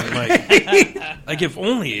something. Right. Like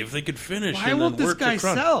if they could finish. Why and won't then this work guy the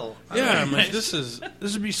crowd. sell? Yeah, I'm like, this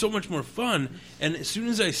would be so much more fun. And as soon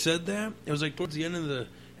as I said that, it was like towards the end of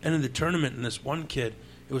the tournament, and this one kid,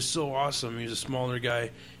 it was so awesome. He was a smaller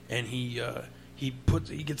guy, and he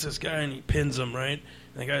gets this guy and he pins him, right.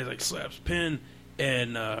 And the guy like slaps pin,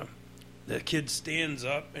 and the kid stands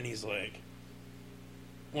up and he's like,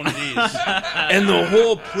 one of these, and the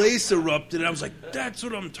whole place erupted. I was like, "That's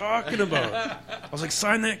what I'm talking about." I was like,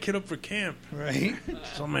 "Sign that kid up for camp." Right.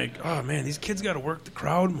 So I'm like, "Oh man, these kids got to work the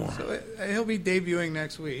crowd more." So he'll be debuting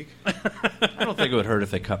next week. I don't think it would hurt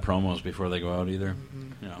if they cut promos before they go out either.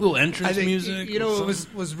 Little entrance I think, music.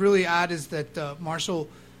 what was really odd is that Marshall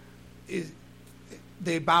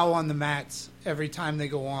they bow on the mats every time they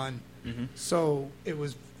go on. Mm-hmm. So it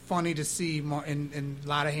was funny to see and a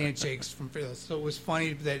lot of handshakes from Phyllis. So it was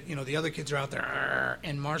funny that the other kids are out there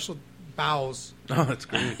and Marshall bows Oh, that's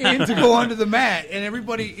great. in to go onto the mat, and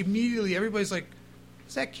everybody's like,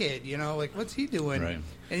 "What's that kid? Like what's he doing?" Right.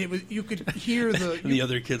 And you could hear And the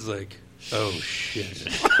other kid's like, "Oh shit."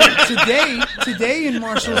 today in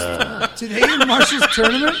Marshall's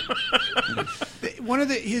tournament, one of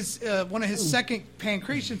his second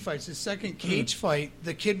pancration fights, his second cage fight,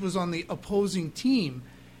 the kid was on the opposing team,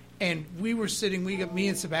 and we were sitting. Me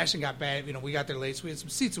and Sebastian got bad. We got there late, so we had some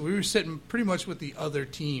seats. So we were sitting pretty much with the other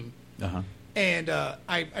team. Uh-huh. And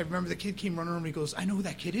I remember the kid came running over. He goes, "I know who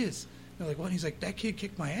that kid is." They're like, "What?" And he's like, "That kid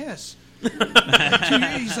kicked my ass." he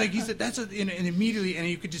said that's and immediately, and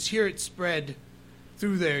you could just hear it spread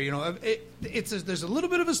through there. There's a little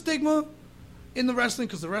bit of a stigma in the wrestling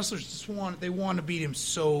because the wrestlers just want to beat him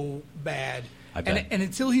so bad. I bet. And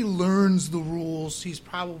until he learns the rules, he's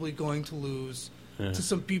probably going to lose to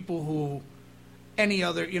some people who any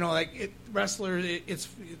other wrestler. It's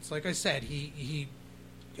like I said, he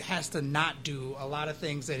has to not do a lot of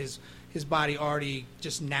things that his body already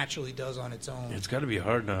just naturally does on its own. It's got to be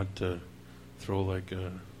hard not to throw like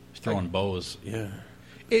a Throwing bows. yeah.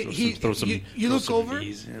 You look some over.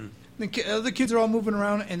 knees in. The other kids are all moving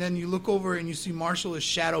around, and then you look over and you see Marshall is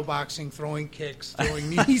shadow boxing, throwing kicks, throwing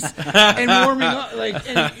knees, and warming up.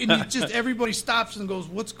 And you just everybody stops and goes,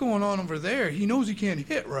 "What's going on over there?" He knows he can't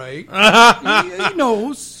hit, right? he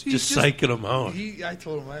knows. He's Just psyching them out. I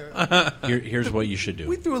told him. Here's what you should do.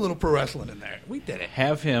 We threw a little pro wrestling in there. We did it.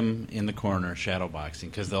 Have him in the corner shadow boxing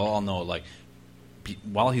because they'll all know, like,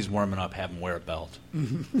 while he's warming up, have him wear a belt,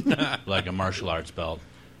 like a martial arts belt.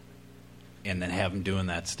 And then have him doing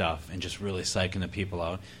that stuff and just really psyching the people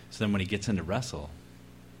out. So then when he gets into wrestle,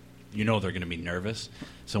 they're going to be nervous.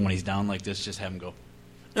 So when he's down like this, just have him go.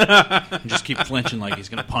 And just keep flinching like he's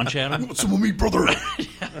going to punch at him. Want some of me, brother?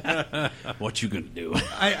 What you going to do?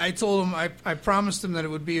 I told him, I promised him that it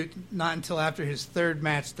would be not until after his third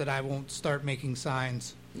match that I won't start making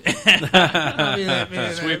signs. Sweep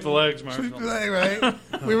the legs, Marshall. Sweep the leg, right?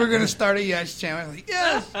 We were going to start a yes chant. I was like,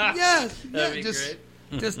 yes. That'd be just,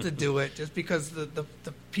 great. just to do it, just because the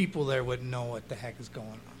people there wouldn't know what the heck is going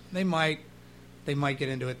on. They might get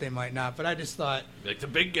into it, they might not. But I just thought, Like the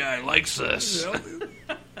big guy likes this.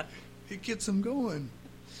 it gets them going.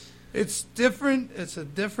 It's different. It's a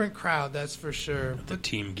different crowd, that's for sure. The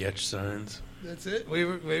Team Getch signs. That's it.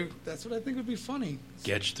 That's what I think would be funny.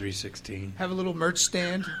 Getch 316. Have a little merch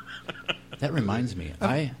stand. That reminds me.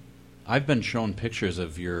 I've been shown pictures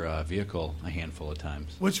of your vehicle a handful of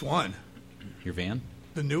times. Which one? Your van?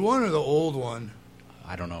 The new one or the old one?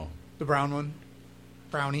 I don't know. The brown one?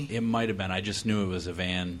 Brownie? It might have been. I just knew it was a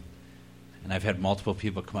van. And I've had multiple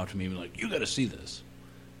people come up to me and be like, "You got to see this."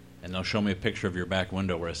 And they'll show me a picture of your back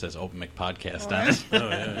window where it says Open Mic Podcast on it. Oh,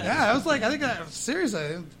 yeah. Yeah, I was like, seriously,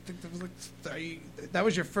 I think that was like, that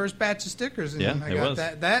was your first batch of stickers. And Yeah, I it got was.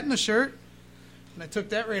 that and the shirt. And I took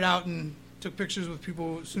that right out and took pictures with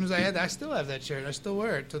people. As soon as I had that, I still have that shirt. I still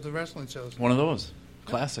wear it to the wrestling shows. One of those.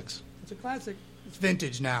 Classics. It's a classic. It's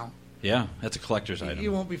vintage now. Yeah, that's a collector's item.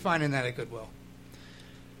 You won't be finding that at Goodwill.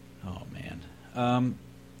 Oh, man.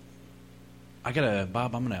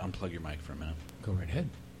 Bob, I'm gonna unplug your mic for a minute. Go right ahead.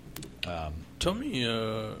 Tell me,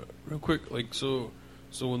 real quick, like so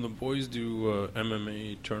when the boys do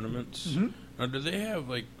MMA tournaments, now do they have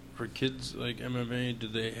like for kids like MMA? Do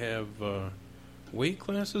they have weight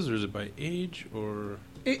classes, or is it by age, or?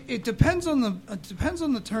 It depends on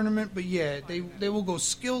the tournament, but yeah, they will go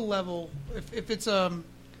skill level. If it's an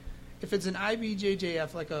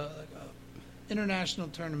IBJJF like a international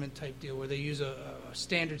tournament type deal where they use a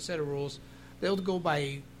standard set of rules, they'll go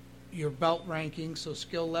by your belt ranking, so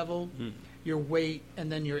skill level, your weight,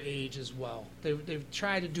 and then your age as well. They've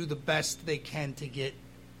tried to do the best they can to get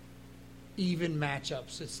even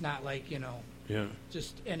matchups. It's not like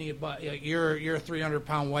just any. Like you're a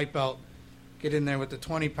 300-pound white belt. Get in there with the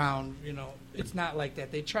 20-pound, it's not like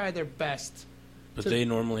that. They try their best. But they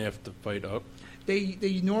normally have to fight up?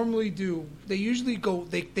 They normally do. They usually go,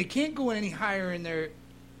 they can't go any higher in their,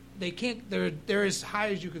 they can't, they're as high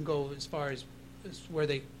as you can go as far as where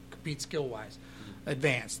they compete skill-wise,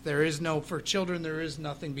 advanced. There is no, for children, there is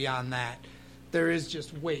nothing beyond that. There is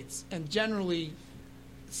just weights. And generally,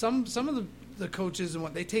 some of the coaches and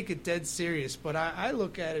what they take it dead serious, but I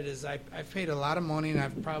look at it as I've paid a lot of money and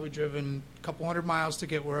I've probably driven a couple 100 miles to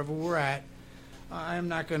get wherever we're at. I'm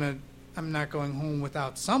not going home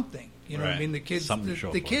without something. You know what I mean? The kids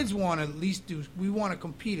the kids want to at least we want to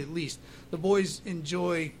compete at least. The boys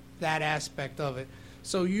enjoy that aspect of it.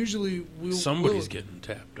 So usually somebody's getting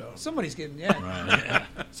tapped out. Somebody's getting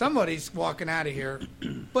somebody's walking out of here.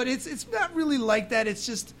 But it's not really like that. It's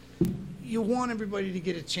just you want everybody to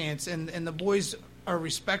get a chance, and the boys are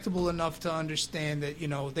respectable enough to understand that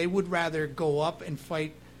they would rather go up and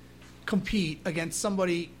compete against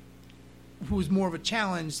somebody who's more of a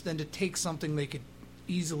challenge than to take something they could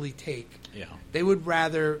easily take. Yeah, they would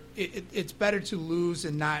rather. It's better to lose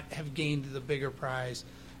and not have gained the bigger prize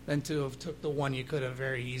than to have took the one you could have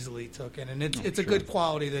very easily taken. And it's a good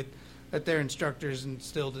quality that their instructors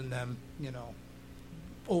instilled in them.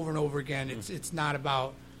 Over and over again. It's not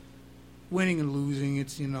about winning and losing.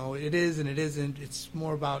 It's it is and it isn't. It's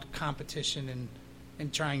more about competition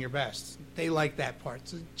and trying your best. They like that part.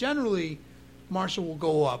 So generally, Marshall will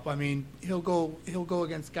go up. I mean, he'll go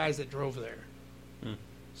against guys that drove there.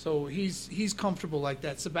 So he's comfortable like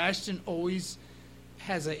that. Sebastian always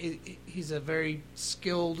he's a very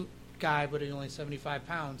skilled guy, but he's only 75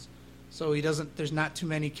 pounds. So there's not too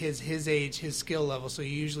many kids his age, his skill level. So he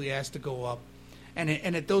usually has to go up. And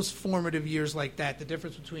at those formative years like that, the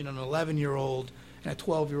difference between an 11-year-old and a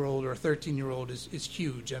 12-year-old or a 13-year-old is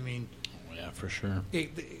huge. I mean, yeah, for sure.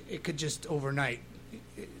 It could just overnight.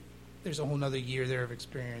 There's a whole nother year there of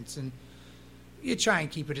experience, and you try and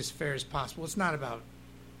keep it as fair as possible. It's not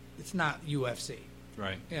UFC,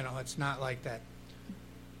 right? It's not like that.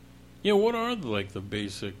 Yeah, what are the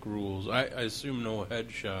basic rules? I assume no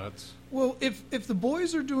headshots. Well, if the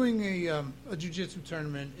boys are doing a jiu-jitsu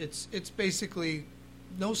tournament, it's basically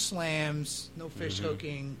no slams, no fish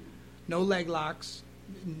hooking, no leg locks.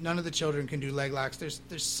 None of the children can do leg locks. There's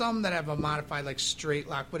some that have a modified like straight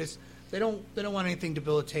lock, but they don't want anything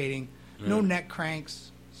debilitating. No neck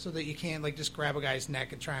cranks, so that you can't just grab a guy's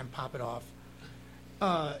neck and try and pop it off.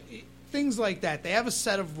 Things like that. They have a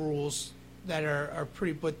set of rules that are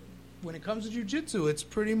pretty. But when it comes to jiu-jitsu, it's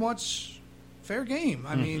pretty much fair game.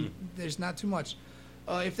 I mean, there's not too much.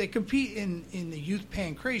 If they compete in the youth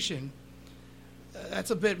pancration,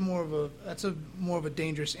 that's a more of a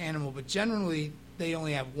dangerous animal. But generally, they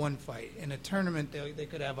only have one fight. In a tournament, they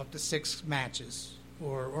could have up to 6 matches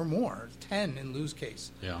or more, 10 in Lou's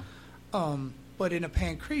case. Yeah. But in a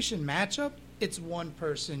pancration matchup, it's one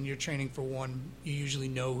person. You're training for one. You usually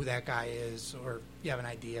know who that guy is, or you have an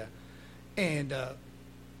idea, and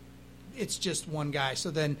it's just one guy.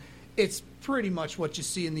 So then it's pretty much what you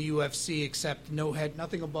see in the UFC, except no head,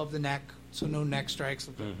 nothing above the neck, so no neck strikes,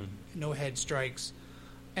 no head strikes,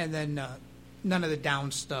 and then none of the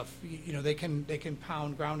down stuff. They can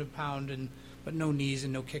pound, ground and pound, but no knees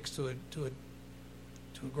and no kicks to a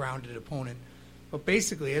grounded opponent. But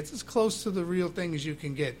basically, it's as close to the real thing as you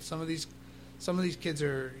can get. Some of these kids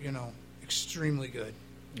are extremely good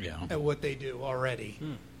at what they do already.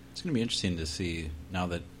 It's going to be interesting to see now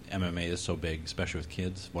that MMA is so big, especially with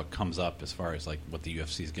kids, what comes up as far as what the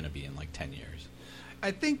UFC is going to be in 10 years.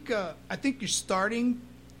 I think you're starting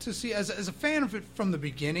to see as a fan of it from the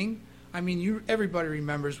beginning. I mean, everybody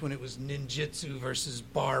remembers when it was ninjutsu versus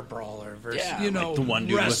bar brawler versus the one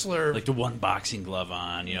dude wrestler, with the one boxing glove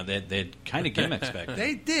on. They had kind of gimmicks back then.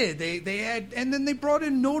 They did. They had, and then they brought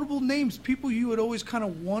in notable names, people you had always kind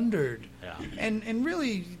of wondered. Yeah. And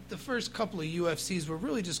really, the first couple of UFCs were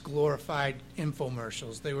really just glorified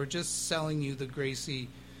infomercials. They were just selling you the Gracie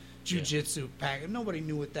jiu-jitsu pack. Nobody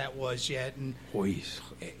knew what that was yet, and Hoist.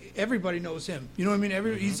 everybody knows him. You know what I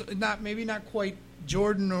mean? He's maybe not quite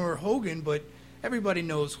Jordan or Hogan, but everybody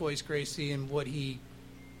knows Hoist Gracie and what he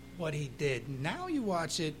did. Now you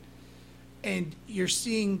watch it, and you're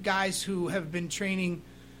seeing guys who have been training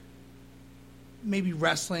maybe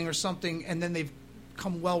wrestling or something, and then they've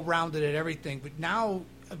come well-rounded at everything. But now,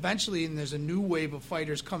 eventually, and there's a new wave of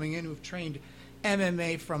fighters coming in who've trained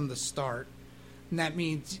MMA from the start. And that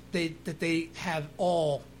means that they have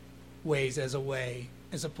all ways as a way,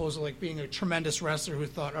 as opposed to like being a tremendous wrestler who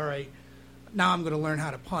thought, all right, now I'm going to learn how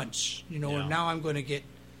to punch, Yeah. and now I'm going to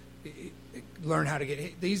learn how to get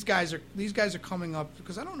hit. These guys are coming up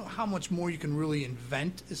because I don't know how much more you can really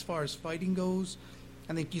invent as far as fighting goes.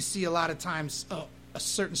 I think you see a lot of times a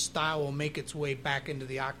certain style will make its way back into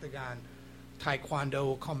the octagon. Taekwondo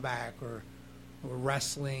will come back, or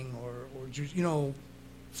wrestling, or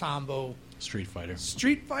sambo. Street Fighter.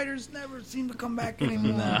 Street fighters never seem to come back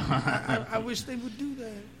anymore. I wish they would do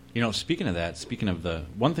that. Speaking of that, speaking of the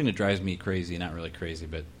one thing that drives me crazy, not really crazy,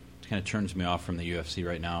 but kind of turns me off from the UFC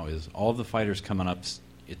right now is all of the fighters coming up.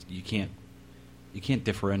 You can't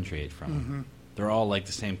differentiate from them. They're all like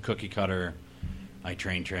the same cookie cutter. I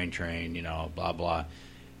train, blah blah.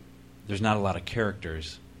 There's not a lot of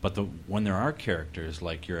characters, but when there are characters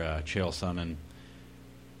like your Chael Sonnen,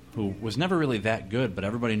 who was never really that good, but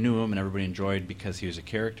everybody knew him and everybody enjoyed because he was a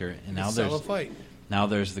character. And now Sell a fight. Now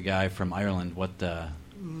there's the guy from Ireland. What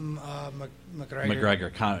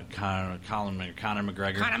McGregor, Conor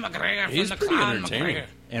McGregor. Conor McGregor. He's from the pretty Conor entertaining. McGregor.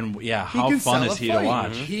 And yeah, He how can fun sell is a he to fight.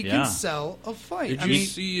 watch? He Yeah. can sell a fight. Did you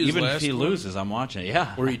see his Even if last he one? loses, I'm watching it.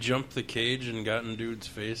 Yeah, Where he jumped the cage and got in dude's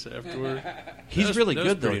face afterward. he's really that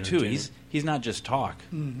was good though pretty too. entertaining. He's not just talk.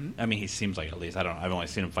 I mean, he seems like, at least I've only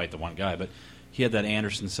seen him fight the one guy, but he had that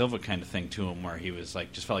Anderson Silva kind of thing to him where he was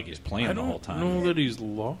like just felt like he was playing I the whole don't time. know that he's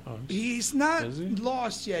lost. He's not Is he?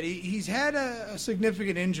 lost yet. He's had a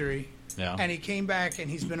significant injury, Yeah. and he came back, and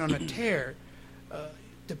he's been on a tear.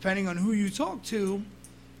 Depending on who you talk to,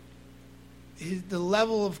 the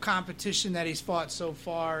level of competition that he's fought so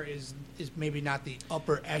far is maybe not the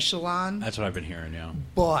upper echelon, That's what I've been hearing. Yeah,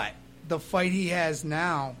 but the fight he has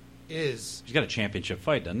now is, he's got a championship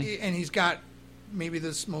fight, doesn't he? and he's got maybe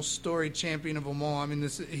the most storied champion of them all. I mean,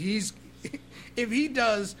 if he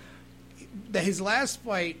does. His last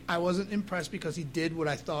fight, I wasn't impressed because he did what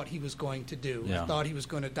I thought he was going to do. Yeah. I thought he was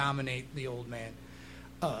going to dominate the old man.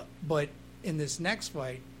 But in this next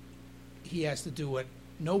fight, he has to do what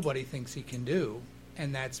nobody thinks he can do,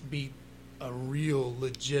 and that's beat a real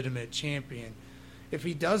legitimate champion. If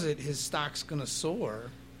he does it, his stock's going to soar.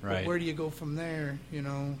 Right. But where do you go from there,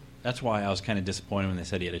 That's why I was kind of disappointed when they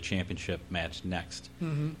said he had a championship match next.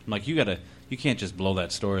 Mm-hmm. I'm like, you can't just blow that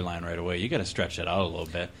storyline right away. You got to stretch it out a little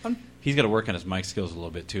bit. Um, He's got to work on his mic skills a little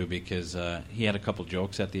bit too, because he had a couple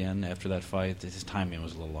jokes at the end after that fight. His timing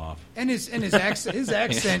was a little off. And his accent He's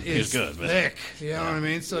is good, but- thick. You know what I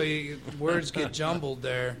mean? So words get jumbled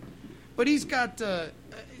there. But he's got the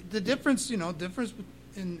difference. Difference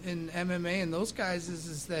in MMA and those guys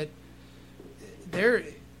is that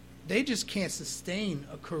they just can't sustain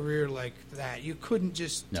a career like that. You couldn't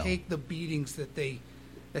just No. take the beatings that they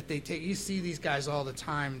take. You see these guys all the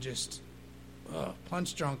time, just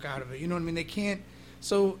punch drunk out of it. You know what I mean? They can't.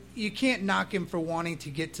 So you can't knock him for wanting to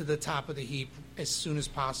get to the top of the heap as soon as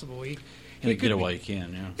possible. He Get could it be- while you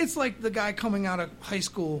can, yeah. It's like the guy coming out of high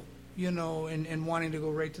school, and wanting to go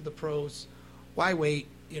right to the pros. Why wait?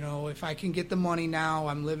 If I can get the money now,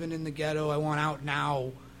 I'm living in the ghetto, I want out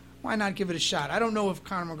now. Why not give it a shot? I don't know if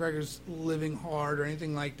Conor McGregor's living hard or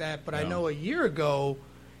anything like that, but I No. know a year ago,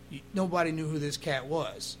 nobody knew who this cat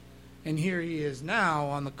was. And here he is now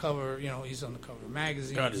on the cover. He's on the cover of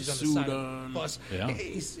magazines. Got He's his on the side suit of on. the bus. Yeah.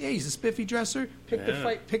 He's a spiffy dresser. Picked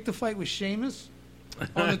Yeah. the fight with Sheamus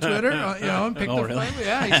on the Twitter. And picked Oh, the really? fight.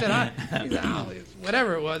 Yeah, he said,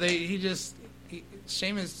 whatever it was.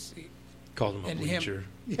 Sheamus Called him a and bleacher. him.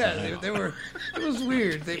 Yeah, they were. It was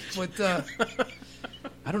weird.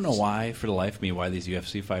 I don't know why, for the life of me, why these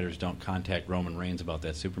UFC fighters don't contact Roman Reigns about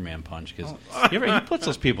that Superman punch, because he puts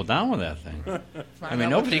those people down with that thing. I mean,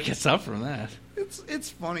 nobody gets up from that. It's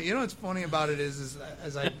funny. What's funny about it is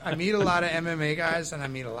as I meet a lot of MMA guys and I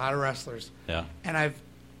meet a lot of wrestlers, Yeah. and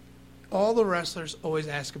all the wrestlers always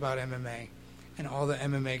ask about MMA, and all the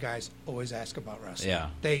MMA guys always ask about wrestling. Yeah.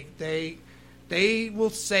 They will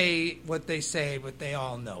say what they say, but they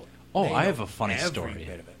all know it. Oh, They I know have a funny every story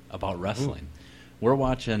bit of it. about wrestling. We're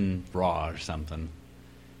watching Raw or something,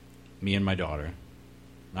 me and my daughter.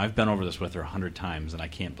 I've been over this with her 100 times, and I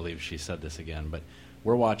can't believe she said this again, but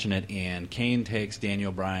we're watching it, and Kane takes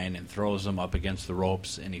Daniel Bryan and throws him up against the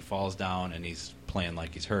ropes, and he falls down, and he's playing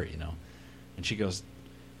like he's hurt, And she goes,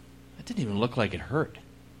 "That didn't even look like it hurt."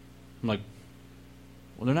 I'm like,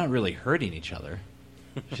 "Well, they're not really hurting each other."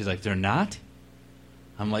 She's like, "They're not?"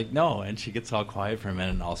 I'm like, "No." And she gets all quiet for a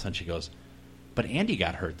minute, and all of a sudden she goes, "But Andy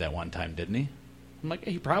got hurt that one time, didn't he?" I'm like,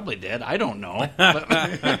 "He probably did. I don't know."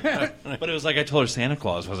 But it was like I told her Santa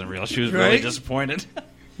Claus wasn't real. She was really Right? disappointed.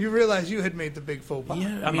 You realized you had made the big faux pas.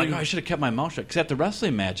 Yeah, I'm like, "Oh, I should have kept my mouth shut." Except the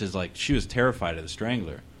wrestling matches, like, she was terrified of the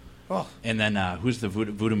Strangler. Oh, And then who's the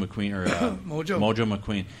Voodoo McQueen or Mojo. Mojo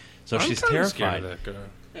McQueen? So I'm she's kinda scared terrified. of that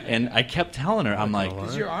guy. And I kept telling her, I'm like,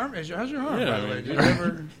 is your arm? How's your arm? Yeah, by I the way? mean, Did you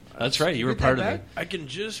ever? "That's right, you were Get part that of it." back? I can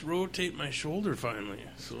just rotate my shoulder finally.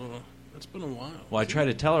 So that's been a while. Well, I try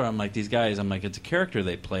to tell her, I'm like, these guys, I'm like, it's a character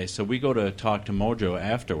they play. So we go to talk to Mojo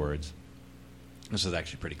afterwards. This is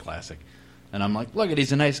actually pretty classic. And I'm like, "Look,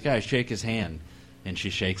 he's a nice guy. Shake his hand." And she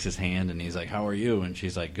shakes his hand, and he's like, "How are you?" And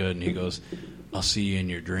she's like, "Good." And he goes, "I'll see you in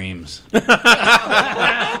your dreams."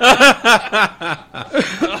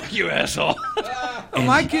 You asshole.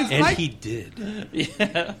 My kids, And my, he did.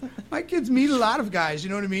 my kids meet a lot of guys. You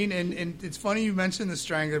know what I mean? And it's funny you mentioned the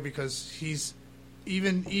Strangler because he's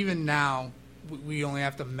even now we only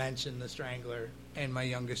have to mention the Strangler, and my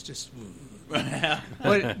youngest just.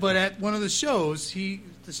 But at one of the shows, the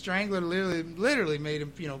Strangler literally made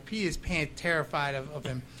him pee his pants, terrified of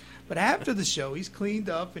him. But after the show, he's cleaned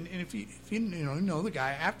up, and if you know the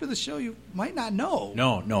guy, after the show, you might not know.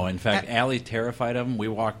 No. In fact, Allie's terrified of him. We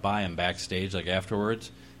walk by him backstage, like,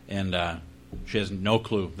 afterwards, and she has no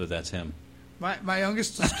clue that that's him. My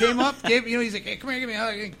youngest just came up, he's like, "Hey, come here, give me a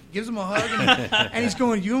hug," and gives him a hug, and he's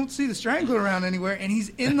going, "You don't see the Strangler around anywhere," and he's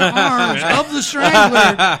in the arms of the Strangler,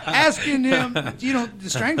 asking him, the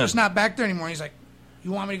Strangler's not back there anymore. He's like,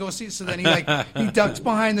 "You want me to go see?" So then he ducks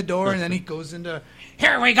behind the door, and then he goes into,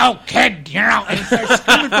 "Here we go, kid," and he starts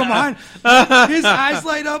screaming from behind. His eyes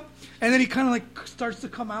light up. And then he kind of like starts to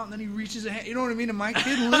come out, and then he reaches a hand. You know what I mean? And my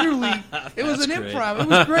kid literally, it was an That's great. improv. It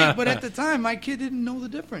was great, but at the time, my kid didn't know the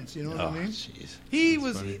difference. You know what Oh, I mean? jeez. He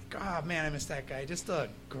was, oh man, I miss that guy. Just a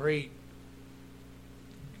great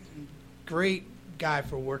guy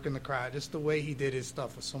for working the crowd. Just the way he did his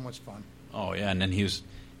stuff was so much fun. Oh, yeah, and then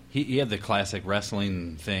he had the classic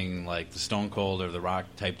wrestling thing, like the Stone Cold or the Rock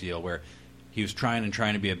type deal, where he was trying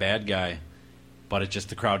to be a bad guy, but it just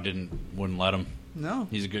the crowd wouldn't let him. No.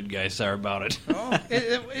 He's a good guy. Sorry about it. Oh,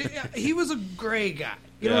 he was a gray guy.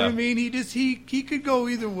 You know what I mean? He could go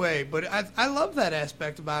either way, but I love that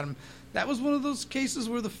aspect about him. That was one of those cases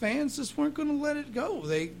where the fans just weren't going to let it go.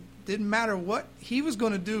 They didn't matter what he was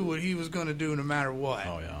going to do, what he was going to do, no matter what.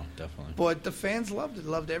 Oh yeah, definitely. But the fans loved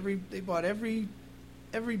it. They bought every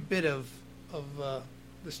bit of the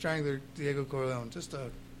Strangler, Diego Corleone. Just a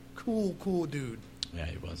cool dude. Yeah,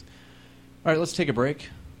 he was. All right, let's take a break.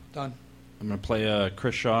 Done. I'm going to play a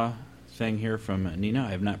Chris Shaw thing here from Nina. I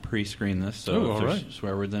have not pre-screened this, so if all there's right.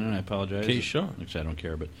 swear words in it, I apologize. K. Shaw. Actually, I don't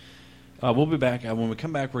care, but we'll be back. When we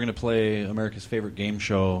come back, we're going to play America's favorite game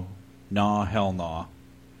show, Nah Hell Nah.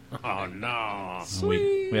 Oh, no.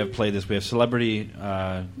 We have played this. We have celebrity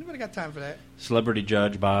Nobody got time for that. celebrity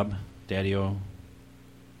judge Bob, Daddy-O,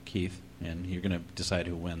 Keith, and you're going to decide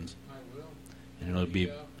who wins. I will. And it'll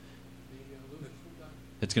be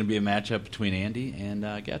it's going to be a matchup between Andy and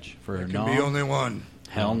Getch for Can be only one.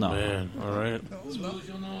 Hell no. Man, all right. You'll know what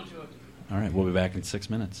you have to do. All right, we'll be back in 6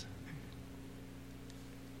 minutes.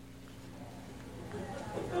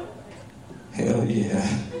 Hell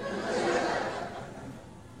yeah.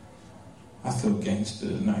 I feel gangster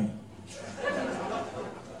tonight.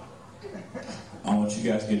 I don't want you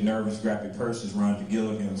guys to get nervous, grab your purses, run to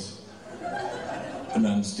Gilligan's, or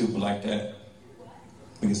nothing stupid like that.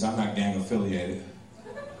 Because I'm not gang affiliated.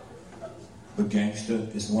 But gangster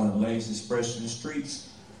is one of the latest expressions in the streets.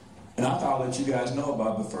 And I thought I'd let you guys know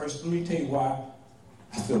about it. But first, let me tell you why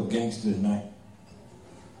I feel gangster tonight.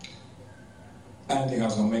 I didn't think I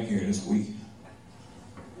was going to make it here this week.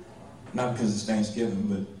 Not because it's Thanksgiving,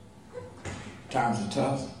 but times are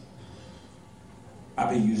tough. I've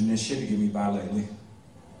been using this shit to get me by lately.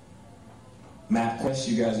 MapQuest,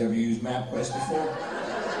 you guys ever used MapQuest before?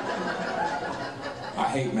 I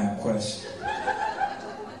hate MapQuest.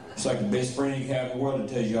 It's like the best friend you have in the world that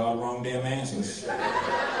tells you all the wrong damn answers.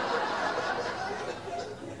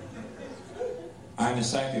 I ain't a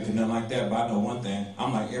psychic or nothing like that, but I know one thing.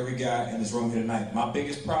 I'm like every guy in this room here tonight. My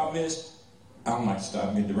biggest problem is I don't like to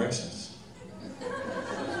stop mid-directions.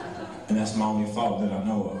 And that's my only fault that I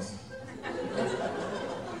know of.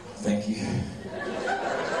 Thank you.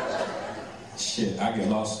 Shit, I get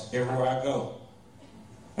lost everywhere I go.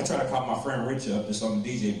 I tried to call my friend Rich up that's on the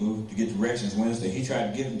DJ booth to get directions Wednesday. He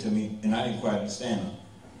tried to give them to me, and I didn't quite understand them.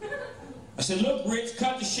 I said, look, Rich,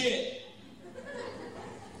 cut the shit.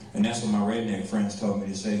 And that's what my redneck friends told me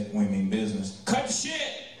to say when we mean business. Cut the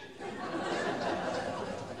shit!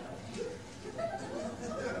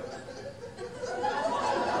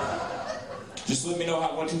 Just let me know how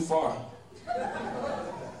I went too far.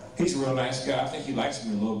 He's a real nice guy. I think he likes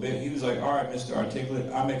me a little bit. He was like, all right, Mr.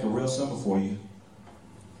 Articulate, I'll make it real simple for you.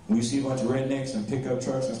 When you see a bunch of rednecks and pickup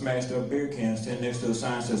trucks and smashed up beer cans standing next to a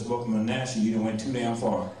sign that says, welcome to Nashville, you done went too damn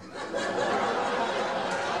far.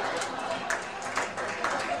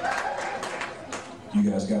 You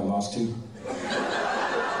guys got lost too?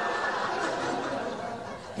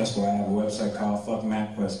 That's why I have a website called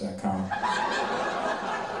fuckmapquest.com.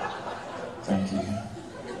 Thank you.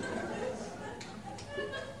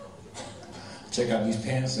 Check out these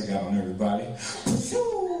pants I got on everybody.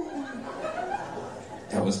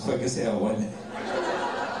 That was quick as hell, wasn't it?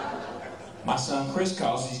 My son Chris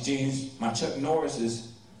calls these jeans my Chuck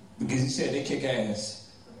Norris's because he said they kick ass.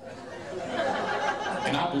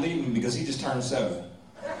 And I believe him because he just turned 7.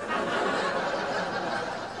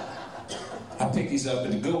 I picked these up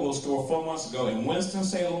at the Goodwill store 4 months ago in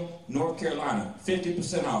Winston-Salem, North Carolina.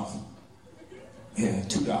 50% off. Yeah,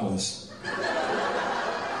 $2.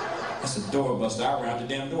 That's a doorbuster. I round the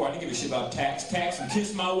damn door. I didn't give a shit about tax, and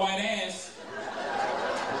kiss my white ass.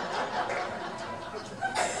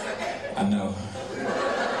 I know.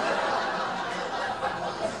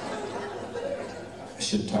 I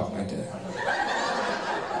shouldn't talk like that.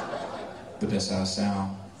 But that's how I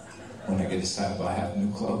sound when I get excited about having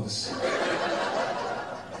new clothes.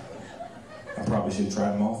 I probably should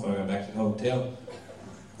try them on before I got back to the hotel.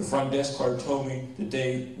 The front desk clerk told me that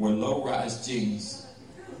they were low-rise jeans.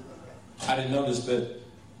 I didn't know this, but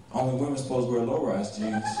only women supposed to wear low-rise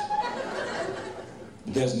jeans.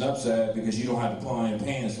 But there's an upside because you don't have to put on your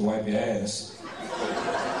pants to wipe your ass.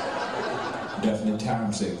 Definite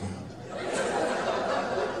time saver.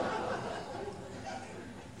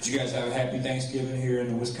 Did you guys have a happy Thanksgiving here in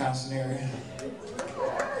the Wisconsin area?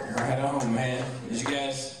 Right on, man. Did you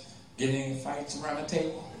guys get any fights around the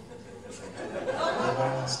table?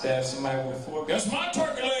 Stab somebody with a fork? That's my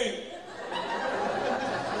turkey leg!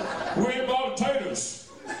 We ain't bought taters.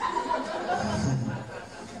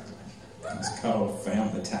 It's called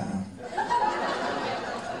family time.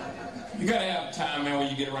 You gotta have time, man, when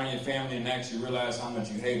you get around your family and actually realize how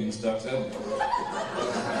much you hate them and stuff. So it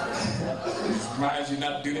reminds you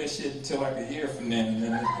not to do that shit until like a year from then. And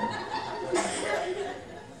then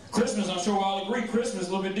Christmas, I'm sure we all agree, Christmas is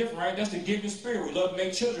a little bit different, right? That's the giving spirit. We love to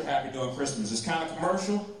make children happy during Christmas. It's kind of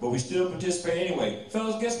commercial, but we still participate anyway.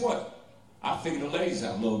 Fellas, guess what? I figured the ladies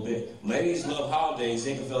out a little bit. Ladies love holidays.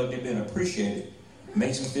 They can feel like they've been appreciated.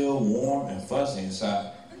 Makes them feel warm and fuzzy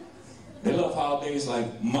inside. They love holidays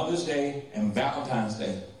like Mother's Day and Valentine's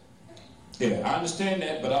Day. Yeah, I understand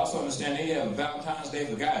that, but I also understand they have a Valentine's Day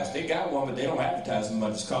for guys. They got one, but they don't advertise as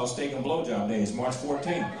much. It's called Steak and Blowjob Day. It's March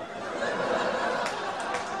 14th.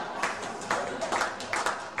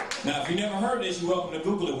 Now, if you never heard this, you're welcome to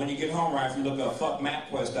Google it when you get home, right? If you look up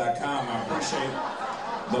fuckmapquest.com, I appreciate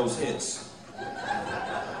those hits.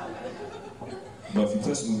 But if you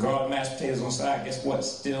put some garlic mashed potatoes on the side, guess what?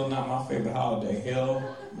 Still not my favorite holiday.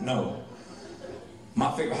 Hell no.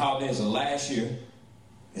 My favorite holiday is the last year.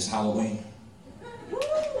 It's Halloween.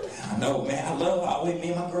 I know, man. I love Halloween.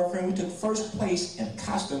 Me and my girlfriend, we took first place in a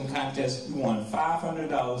costume contest. We won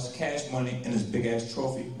 $500 cash money and this big-ass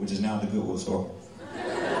trophy, which is now at the Goodwill store.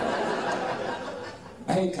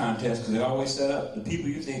 I hate contests because they always set up the people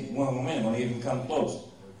you think win when they even come close.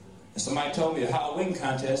 And somebody told me a Halloween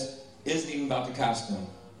contest isn't even about the costume,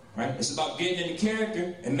 right? It's about getting into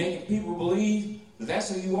character and making people believe that that's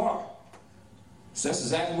who you are. So that's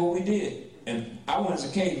exactly what we did. And I went as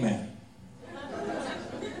a caveman.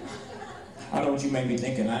 I know what you may be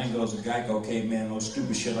thinking. I didn't go as a Geico caveman, no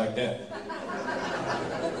stupid shit like that.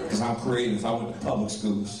 Because I'm creative. I went to public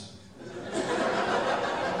schools.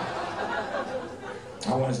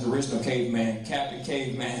 I went as the original caveman, Captain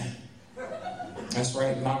Caveman. That's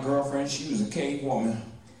right, my girlfriend, she was a cave woman.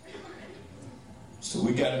 So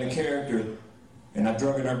we got into character, and I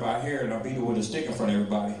drug her by hair, and I beat her with a stick in front of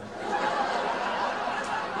everybody.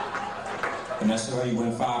 And that's how you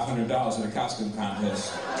win $500 at a costume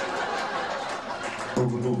contest.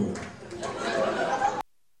 Booga booga.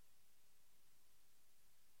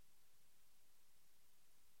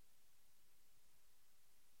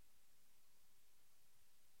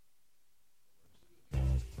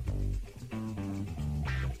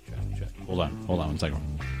 Hold on 1 second.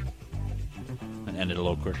 And ended a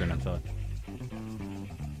little quicker than I thought.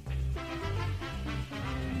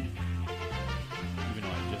 Even though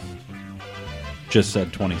I just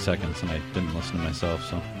said 20 seconds and I didn't listen to myself,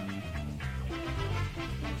 so.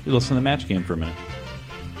 You listen to the match game for a minute.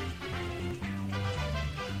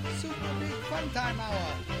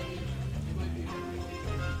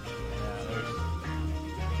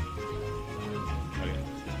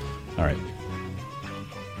 All right.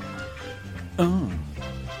 Oh.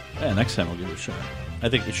 Yeah, next time we'll give it a shot. I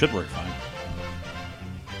think it should work fine.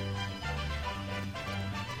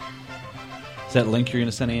 Is that link you're going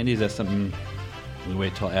to send Andy? Is that something we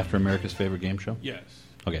wait till after America's Favorite Game Show? Yes.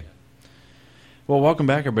 Okay. Well, welcome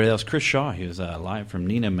back, everybody. That was Chris Shaw. He was live from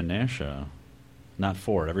Nina Menasha, not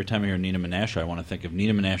Ford. Every time I hear Nina Menasha, I want to think of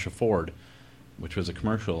Nina Menasha Ford, which was a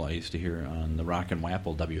commercial I used to hear on the Rock and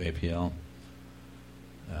Wapple WAPL.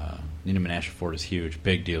 Nina Menasha Ford is huge.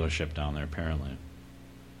 Big dealership down there, apparently.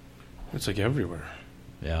 It's like everywhere.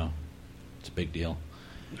 Yeah. It's a big deal.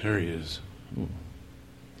 There he is. Ooh.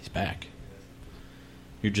 He's back.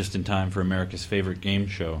 You're just in time for America's Favorite Game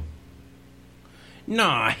Show.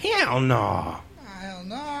 Nah, hell no. Hell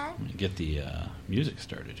no. Get the music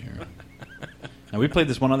started here. Now, we played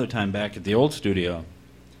this one other time back at the old studio,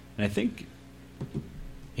 and I think,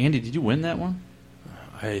 Andy, did you win that one?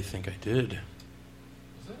 I think I did.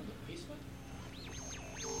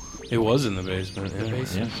 It was in the basement. Yeah.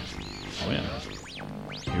 Yeah. Oh, yeah.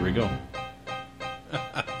 Here we go.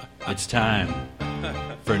 It's time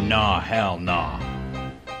for Nah, Hell Nah.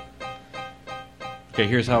 Okay,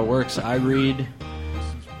 here's how it works. I read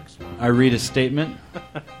a statement,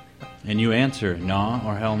 and you answer nah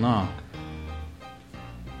or hell nah.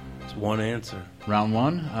 It's one answer. Round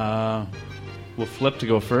one, we'll flip to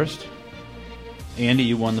go first. Andy,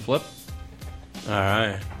 you won the flip. All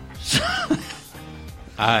right.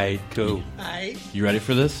 I go. You ready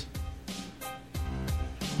for this?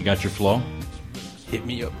 You got your flow? Hit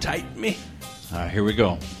me up tight, me. All right, here we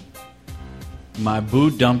go. My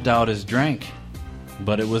boo dumped out his drink,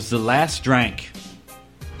 but it was the last drink.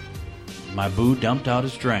 My boo dumped out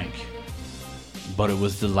his drink, but it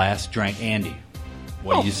was the last drink. Andy,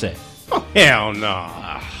 what do you say? Oh, hell no.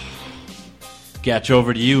 Gatch,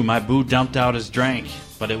 over to you. My boo dumped out his drink,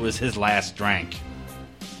 but it was his last drink.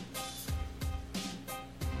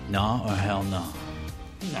 No or hell no?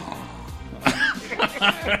 No.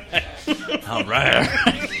 All right.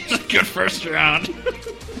 Good first round.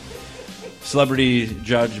 Celebrity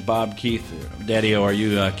judge Bob Keith, Daddy-O, are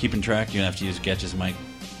you keeping track? You're going to have to use Getch's mic.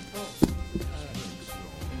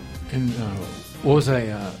 And what was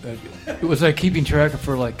I? Was I keeping track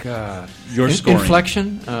for like Your scoring.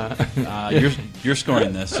 inflection? You're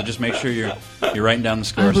scoring this, so just make sure you're writing down the I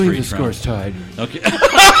scores for believe the each round. score's tied. Okay.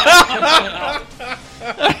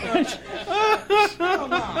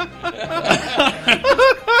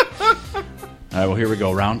 All right, well, here we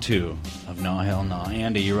go. Round two of No Hell No.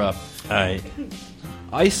 Andy, you're up. All right.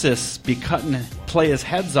 ISIS be cutting players'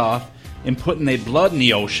 heads off and putting their blood in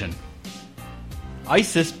the ocean.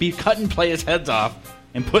 ISIS be cutting players' heads off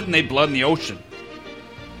and putting their blood in the ocean.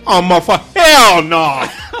 Oh, motherfucker. Hell no.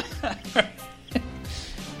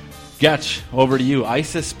 Getch, over to you.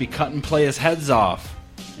 ISIS be cutting players' heads off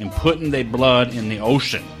and putting their blood in the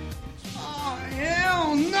ocean. Oh,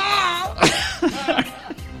 hell no.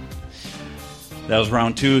 That was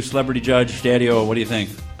round two. Celebrity judge, Daddy-O, what do you think?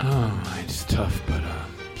 Oh, it's tough, but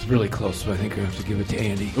it's really close, so I think I have to give it to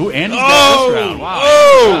Andy. Ooh, Andy's got this round. Wow.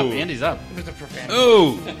 Oh! Andy's up. With the profanity.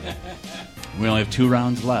 Oh. We only have 2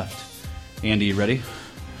 rounds left. Andy, you ready?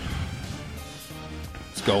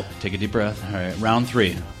 Let's go. Take a deep breath. All right, round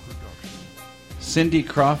 3. Cindy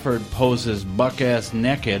Crawford poses buck-ass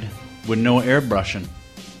naked with no airbrushing.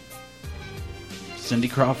 Cindy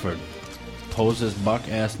Crawford poses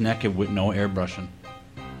buck-ass naked with no airbrushing.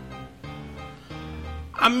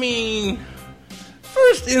 I mean,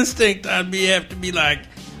 first instinct I'd have to be like,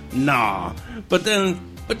 nah. But then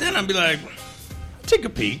I'd be like, take a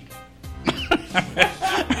peek.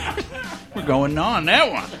 We're going on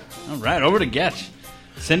that one. All right, over to Getch.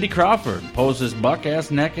 Cindy Crawford poses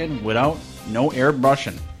buck-ass naked without no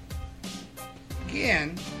airbrushing.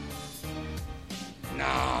 Again.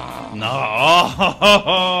 No. No.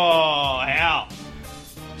 Oh, hell.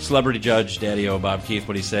 Celebrity judge, Daddy-O, Bob Keith,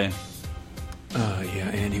 what do you say? Yeah,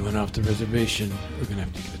 Andy went off the reservation. We're going to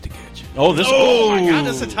have to give it to Getch. Oh, this. Oh, my God,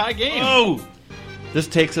 this is a tie game. Oh. This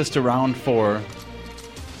takes us to round 4,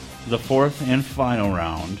 the 4th and final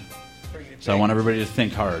round. So I want everybody to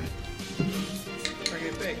think hard. Bring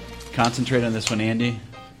it big. Concentrate on this one, Andy.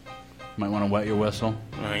 Might want to wet your whistle.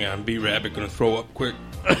 Hang on, B-Rabbit gonna throw up quick.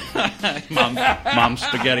 Mom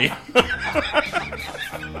spaghetti.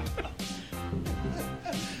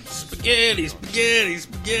 Spaghetti, spaghetti,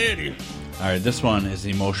 spaghetti. All right, this one is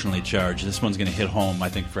emotionally charged. This one's going to hit home, I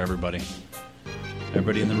think, for everybody.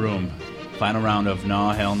 Everybody in the room. Final round of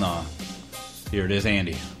Nah, Hell Nah. Here it is,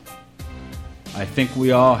 Andy. I think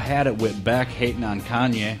we all had it with Beck hating on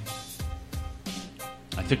Kanye.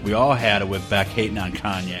 I think we all had it with Beck hating on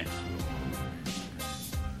Kanye.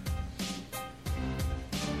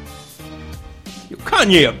 Yo,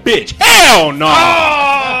 Kanye a bitch. Hell no.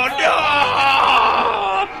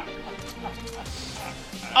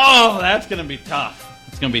 Oh, that's going to be tough.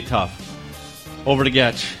 It's going to be tough. Over to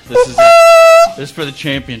Getch. This is for the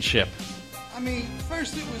championship. I mean,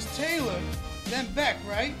 first it was Taylor, then Beck,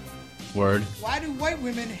 right? Word. Why do white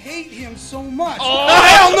women hate him so much? Oh,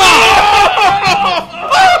 hell no!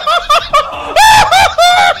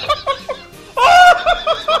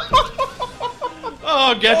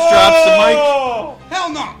 Oh, Getch drops the mic. Hell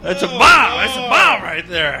no! That's a bomb. That's a bomb right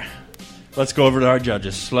there. Let's go over to our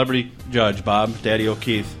judges. Celebrity judge, Bob, Daddy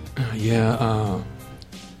O'Keefe. I'm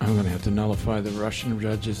going to have to nullify the Russian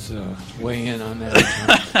judges' weigh in on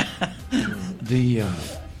that.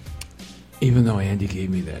 Even though Andy gave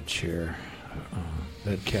me that chair,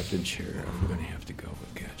 that captain chair, I'm going to have to go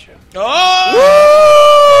with Gotcha. Oh!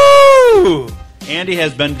 Woo! Andy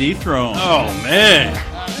has been dethroned. Oh, man.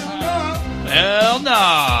 Hell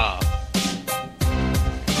no!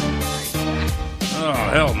 Oh,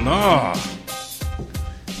 hell no.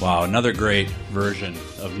 Wow, another great version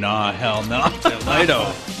of Nah, Hell No.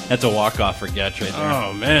 Lido. That's a walk-off for Getch right there.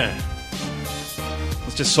 Oh, man.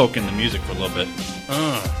 Let's just soak in the music for a little bit.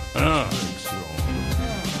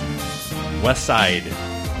 West Side.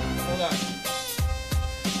 Hold on.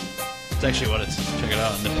 It's actually what it's... Check it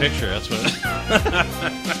out in the picture. That's what it is.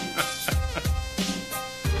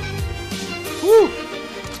 Woo!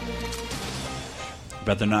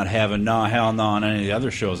 Bet they're not having Nah, Hell No on any of the other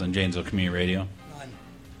shows on Janesville Community Radio. None.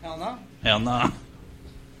 Hell no? Hell no.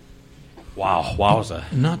 Wow,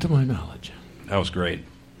 wowza. Not to my knowledge. That was great.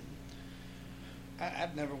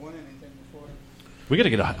 I've never won anything before. We got to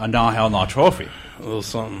get a Nah, Hell No trophy. A little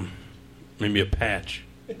something. Maybe a patch.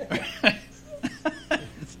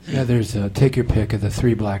 Yeah, there's take your pick of the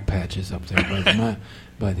 3 black patches up there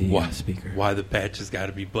by the speaker. Why the patches got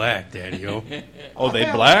to be black, Daddy-O? Oh,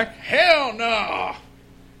 they black? Hell no.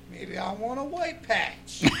 Maybe I want a white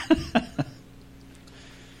patch.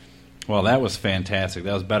 Well, that was fantastic.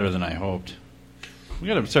 That was better than I hoped. We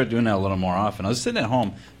got to start doing that a little more often. I was sitting at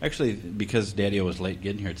home, actually, because Daddy-O was late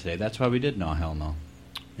getting here today. That's why we did Nah, Hell No.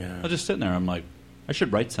 Yeah. I was just sitting there. I'm like, I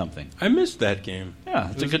should write something. I missed that game. Yeah,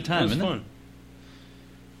 it's a good time, It was isn't fun. it?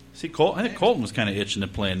 See, I think Colton was kind of itching to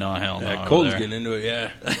play Nah, Hell No. Yeah, over Colton's there. getting into it, yeah.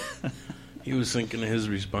 He was thinking of his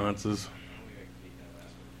responses.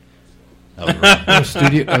 That was rough.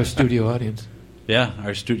 Our studio audience. Yeah,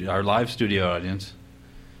 our live studio audience.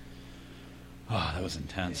 Oh, that was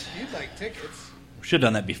intense. If you'd like tickets. We should have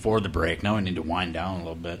done that before the break. Now we need to wind down a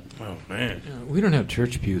little bit. Oh, man. We don't have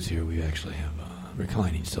church pews here. We actually have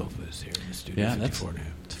reclining sofas here in the studio. Yeah, that's 54 now.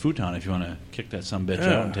 it's a futon if you want to kick that sumbitch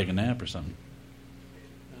Yeah. out and take a nap or something.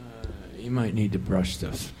 You might need to brush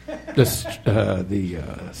the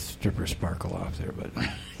stripper sparkle off there, but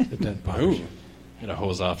that bothers you. Get a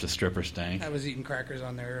hose off the stripper stank. I was eating crackers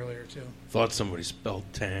on there earlier, too. Thought somebody spelled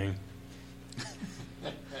Tang.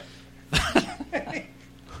 Do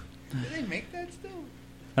they make that still?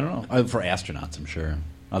 I don't know. For astronauts, I'm sure.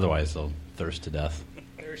 Otherwise, they'll thirst to death.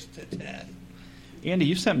 Thirst to death. Andy,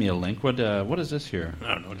 you sent me a link. What is this here?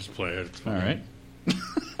 I don't know, just play it. It's All fun. right.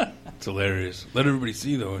 It's hilarious. Let everybody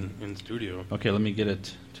see, though, in studio. Okay, let me get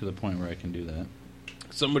it to the point where I can do that.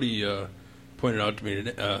 Somebody pointed out to me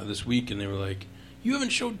today, this week, and they were like, "You haven't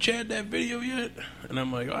showed Chad that video yet?" And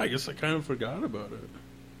I'm like, "Oh, I guess I kind of forgot about it."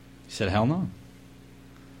 He said, hell no.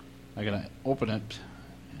 I got to open it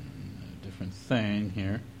in a different thing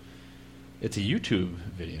here. It's a YouTube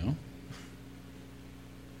video.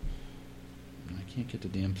 I can't get the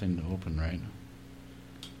damn thing to open right.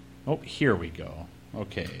 Oh, here we go.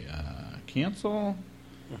 Okay, cancel.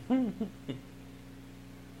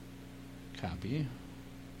 Copy.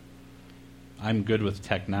 I'm good with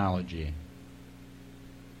technology.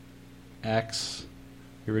 X.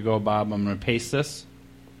 Here we go, Bob. I'm going to paste this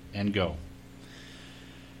and go.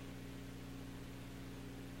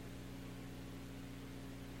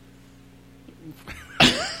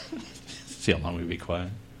 See how long we be quiet.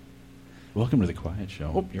 Welcome to the quiet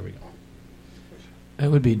show. Oh, here we go. That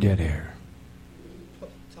would be dead air.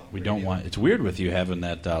 We don't want. It's weird with you having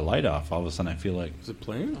that light off. All of a sudden, I feel like. Is it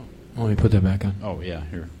playing? Let me put that back on. Oh yeah,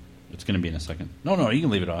 here. It's going to be in a second. No, you can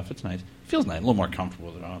leave it off. It's nice. It feels nice. A little more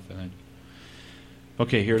comfortable with it off, I think.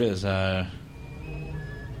 Okay, here it is. I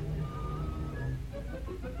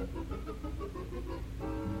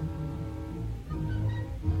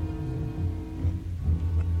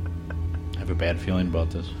have a bad feeling about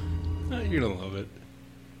this. You're going to love it.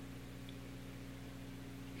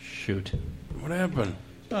 Shoot. What happened?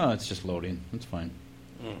 Oh, it's just loading. It's fine.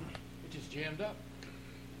 It just jammed up.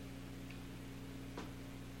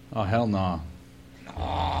 Oh, hell no.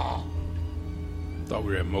 Thought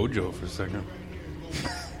we were at Mojo for a second.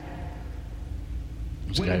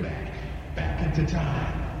 This Way guy, back into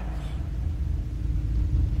time.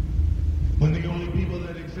 When the only people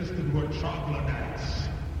that existed were troglodytes,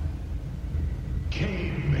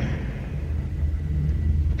 cavemen,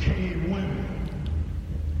 cave women,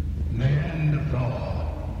 Neanderthal,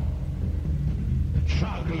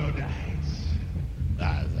 troglodytes.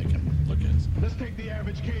 I can look at it. Let's take the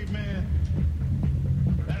average caveman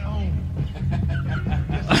at home.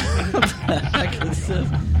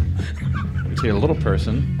 Take a little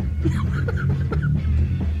person.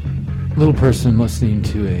 Little person listening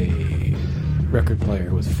to a record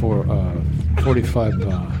player with 45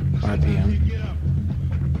 RPM,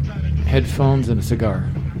 headphones, and a cigar,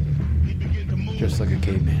 just like a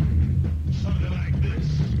caveman.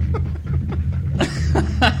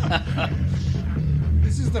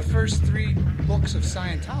 This is the first 3 books of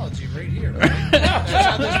Scientology right here. Right?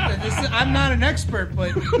 That's how I'm not an expert,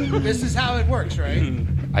 but this is how it works, right?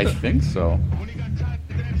 I think so.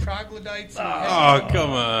 Troglodytes. Oh, come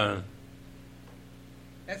on.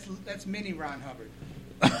 That's mini Ron Hubbard.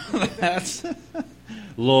 That's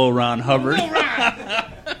Lil Ron Hubbard. Little Ron.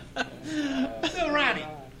 Little Ronnie.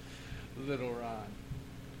 Little Ron.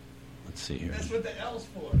 Let's see here. That's what the L's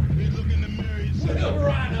for. He's looking in the mirror, he said, Little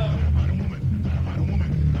Ron. gotta find a woman, gotta find a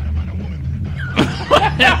woman, gotta find a woman.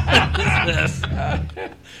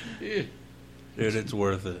 Dude, it's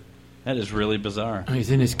worth it. That is really bizarre. He's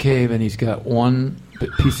in his cave and he's got one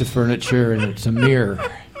piece of furniture and it's a mirror.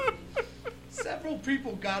 Several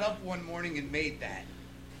people got up one morning and made that.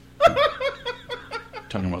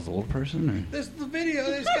 Talking about the little person? Or? This the video.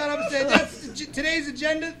 They just got up and said, "That's today's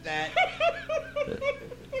agenda." That.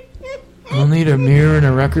 We'll need a mirror and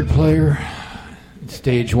a record player.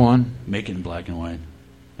 Stage 1. Make it in black and white.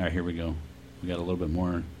 All right, here we go. We got a little bit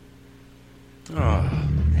more. Oh,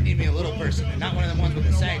 I need me a little person, and not one of the ones with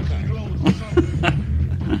the SAG card. You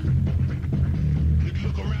can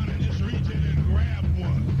look around and just reach in and grab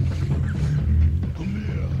one. Come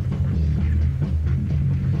here.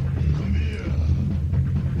 Come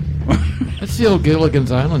here. That's the old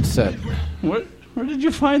Gilligan's Island set. What? Where did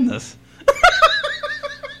you find this?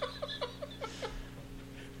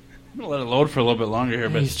 I'm going to let it load for a little bit longer here,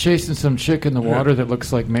 but He's chasing some chick in the water that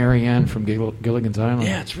looks like Mary Ann from Gilligan's Island.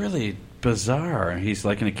 yeah, it's really bizarre. He's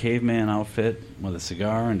like in a caveman outfit with a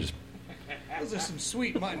cigar and just... Those are some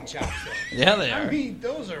sweet mutton chops. Though. Yeah, they I are. mean,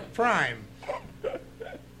 those are prime. All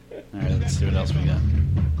right, let's see what else we got.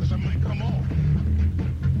 Because I might come off.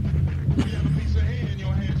 You have a piece of hair in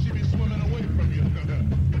your hand, she be swimming away from you.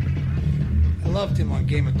 I loved him on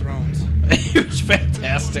Game of Thrones. He was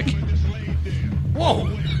fantastic. Just laid there Whoa!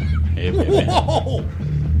 Hey, man. Whoa!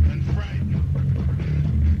 and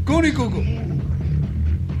frightened. Goody Google.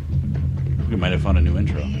 We might have found a new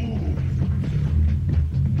intro.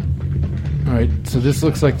 All right, so this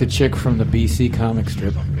looks like the chick from the BC comic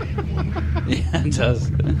strip. Yeah, it does.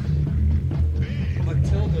 Matilda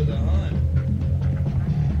the Hun.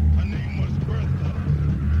 Her name was Bertha.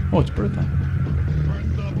 Oh, it's Bertha.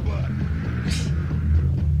 Bertha Butt.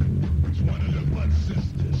 It's one of the Butt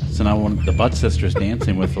sisters. So now the Butt Sister's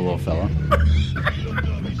dancing with the little fella. He looked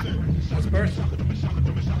up, he said, That's Bertha.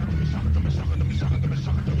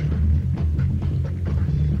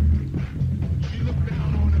 She looked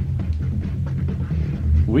down on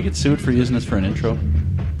him. Will we get sued for using this for an intro?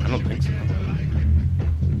 I don't think so.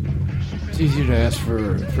 It's easier to ask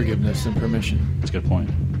for forgiveness than permission. That's a good point.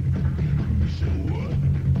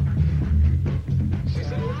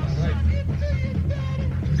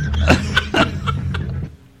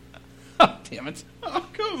 Oh, damn it. Oh,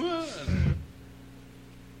 come on.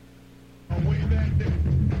 On way back there,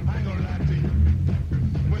 I ain't gonna lie to you.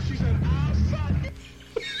 When she said, I'll suck.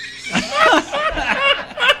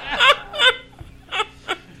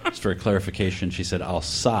 Just for clarification, she said, I'll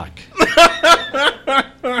sock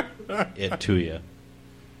it to you.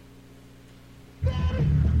 He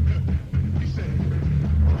said,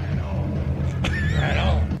 right on. Right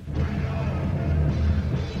on.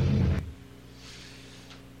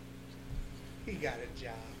 He got a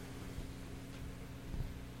job.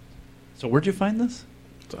 So where'd you find this?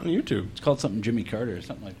 It's on YouTube. It's called something Jimmy Carter or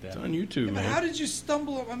something like that. It's on YouTube, But man. how did you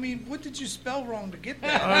stumble? I mean, what did you spell wrong to get Uh,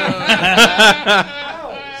 that?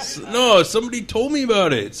 No, somebody told me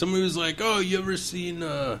about it. Somebody was like, "Oh, you ever seen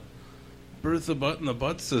Bertha Butt and the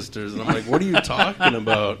Butt Sisters?" And I'm like, "What are you talking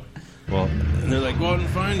about?" Well, And they're like, "Go out and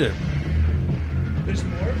find it." There's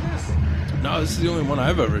more of this? No, this is the only one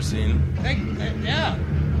I've ever seen. Yeah.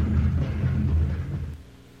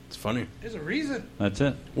 It's funny. There's a reason. that's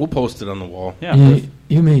it. We'll post it on the wall. Yeah.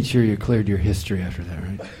 You made sure you cleared your history after that,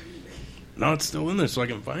 right? No, it's still in there, so I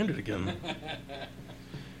can find it again.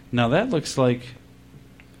 Now that looks like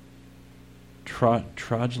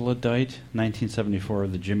Troglodyte, 1974,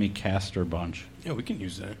 the Jimmy Castor Bunch. Yeah, we can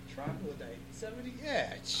use that. Troglodyte. 70.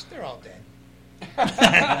 Yeah, they're all dead.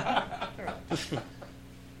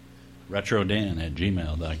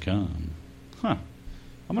 RetroDan@gmail.com. Huh.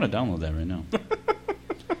 I'm going to download that right now.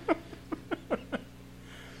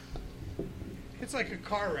 It's like a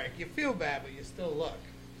car wreck. You feel bad, but you still look.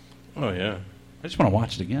 Oh, yeah. I just want to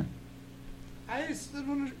watch it again. I just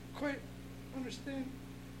don't quite understand.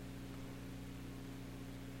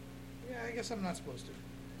 Yeah, I guess I'm not supposed to.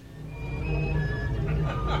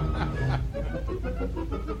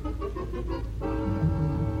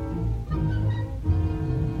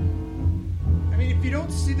 I mean, if you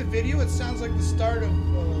don't see the video, it sounds like the start of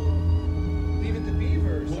Leave It to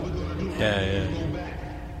Beaver or something. Yeah.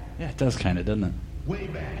 Yeah, it does kind of, doesn't it? Way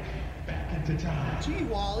back into time. Gee,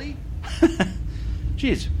 Wally.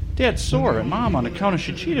 Jeez, Dad's sore at Mom on account of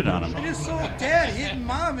she cheated on him. I just saw Dad hitting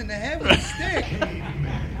Mom in the head with a stick.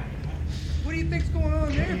 What do you think's going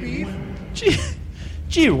on there, Beef?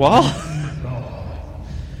 Gee, Wall.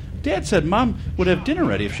 Dad said Mom would have dinner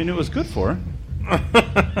ready if she knew it was good for her.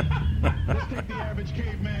 Let's take the average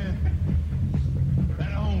caveman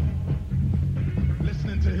at home,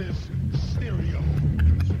 listening to his stereo.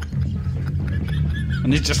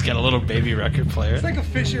 And he's just got a little baby record player. It's like a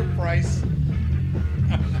Fisher Price.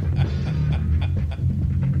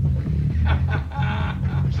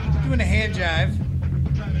 Doing a hand jive.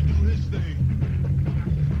 Trying to do his thing.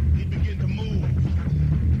 He began to move.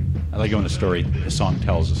 I like it when the song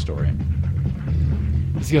tells a story.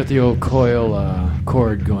 He's got the old coil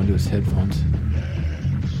cord going to his headphones.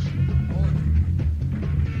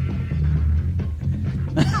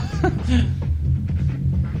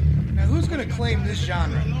 Now, who's going to claim this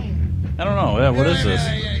genre? I don't know. Yeah, what is this?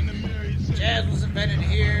 Jazz was invented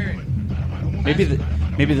here. Maybe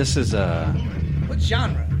this is What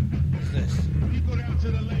genre is this?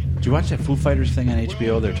 Did you watch that Foo Fighters thing on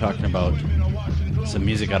HBO? They're talking about some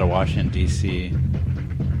music out of Washington, D.C.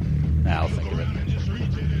 Nah, I'll think of it.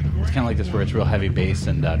 It's kind of like this where it's real heavy bass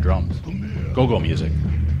and drums. Go-go music.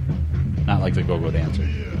 Not like the go-go dancer. I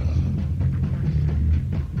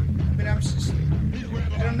mean,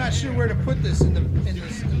 I'm not sure where to put this in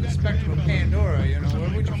the spectrum of Pandora. You know,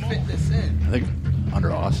 where would you fit this in? I think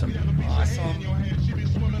under awesome. Awesome.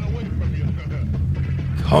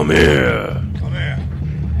 Come here. Come here.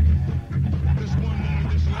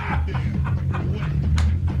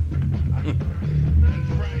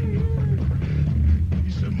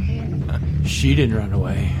 She didn't run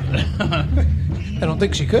away. I don't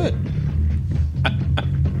think she could.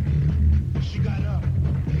 She got up.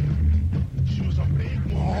 She was a big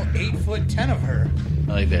woman. All 8'10" of her.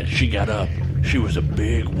 I like that. She got up. She was a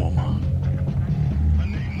big woman. Her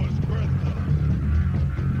name was Bertha.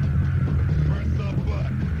 Bertha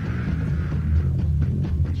Butt.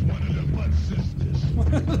 It's one of the Butt sisters.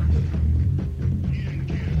 He didn't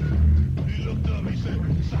care. He looked up, he said,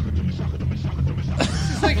 "Sock it to me, sock it to me, sock it to me, sock it to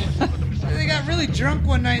me." It's like they got really drunk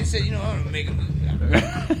one night and said, "You know, I'm gonna make a movie.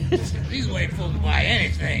 These white folks buy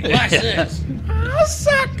anything. Watch this. I'll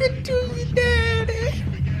suck it to you, Daddy."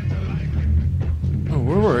 Oh,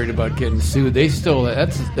 we're worried about getting sued. They stole that.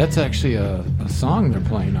 That's actually a song they're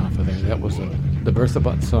playing off of there. That was the Bertha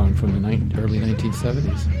Butt song from the early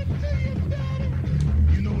 1970s.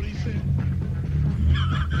 You know what he said?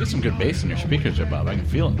 Get some good bass in your speakers there, Bob. I can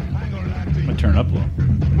feel it. I'm going to turn it up a little.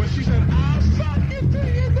 When she said, "I'll suck it to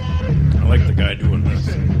you, Daddy," I like the guy doing this.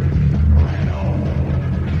 right on.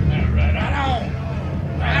 Right on.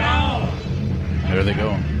 Right on. There they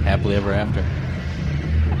go. Happily ever after.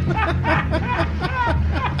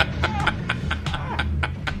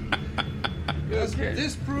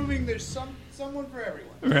 Disproving there's someone for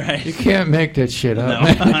everyone. Right. You can't make that shit up.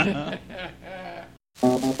 No.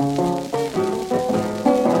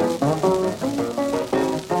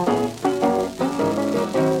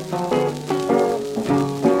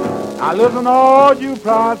 Now listen, all you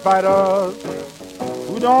prize fighters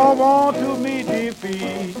who don't want to meet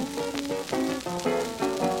defeat.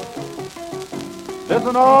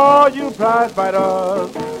 Listen, all you prize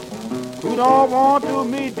fighters who don't want to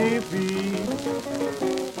meet defeat.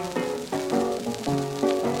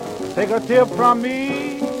 Take a tip from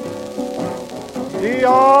me, see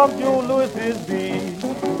off Joe Louis's beat.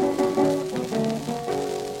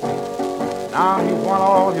 Now he's won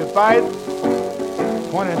all his fights,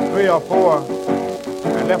 23 or 4,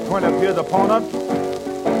 and left 20 of his opponents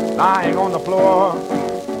lying on the floor.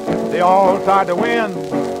 They all tried to win,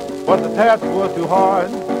 but the task was too hard.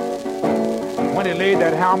 When he laid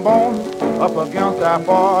that ham bone up against that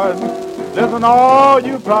board, listen, all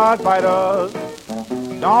you prize fighters,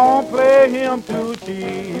 don't play him too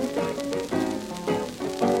cheap.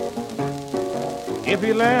 If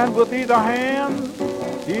he lands with either hand,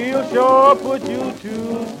 he'll sure put you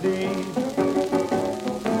to sleep.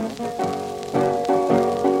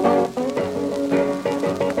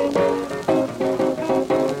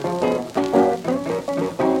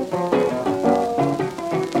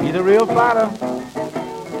 He's a real fighter.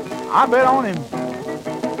 I bet on him.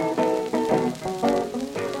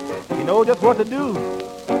 He knows just what to do.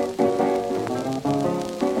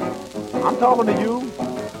 I'm talking to you.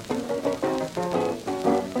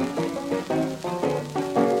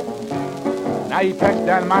 Now he packs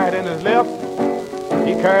dynamite in his left.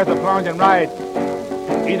 He carries a plunging right.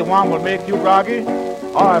 Either one will make you groggy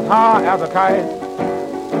or as high as a kite.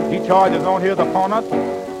 He charges on his opponent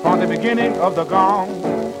from the beginning of the gong.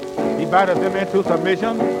 He batters them into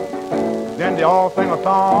submission. Then they all sing a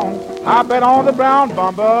song. I bet on the brown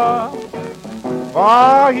bomber,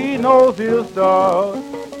 for he knows his stuff.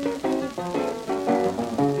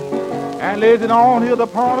 And lays it on his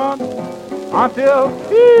opponent until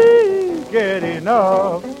he get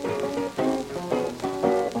enough.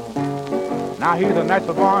 Now he's a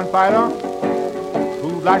natural born fighter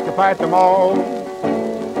who likes to fight them all.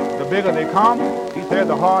 The bigger they come, he said,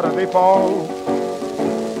 the harder they fall.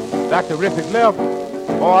 That terrific left,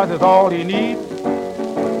 boys, is all he needs.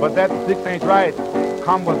 But that 6 ain't right,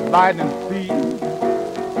 come with lightning speed.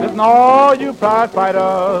 Listen, all you prize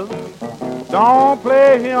fighters, don't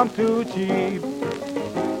play him too cheap.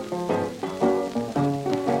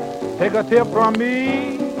 Take a tip from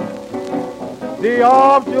me, stay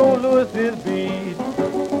off Joe Louis's beat.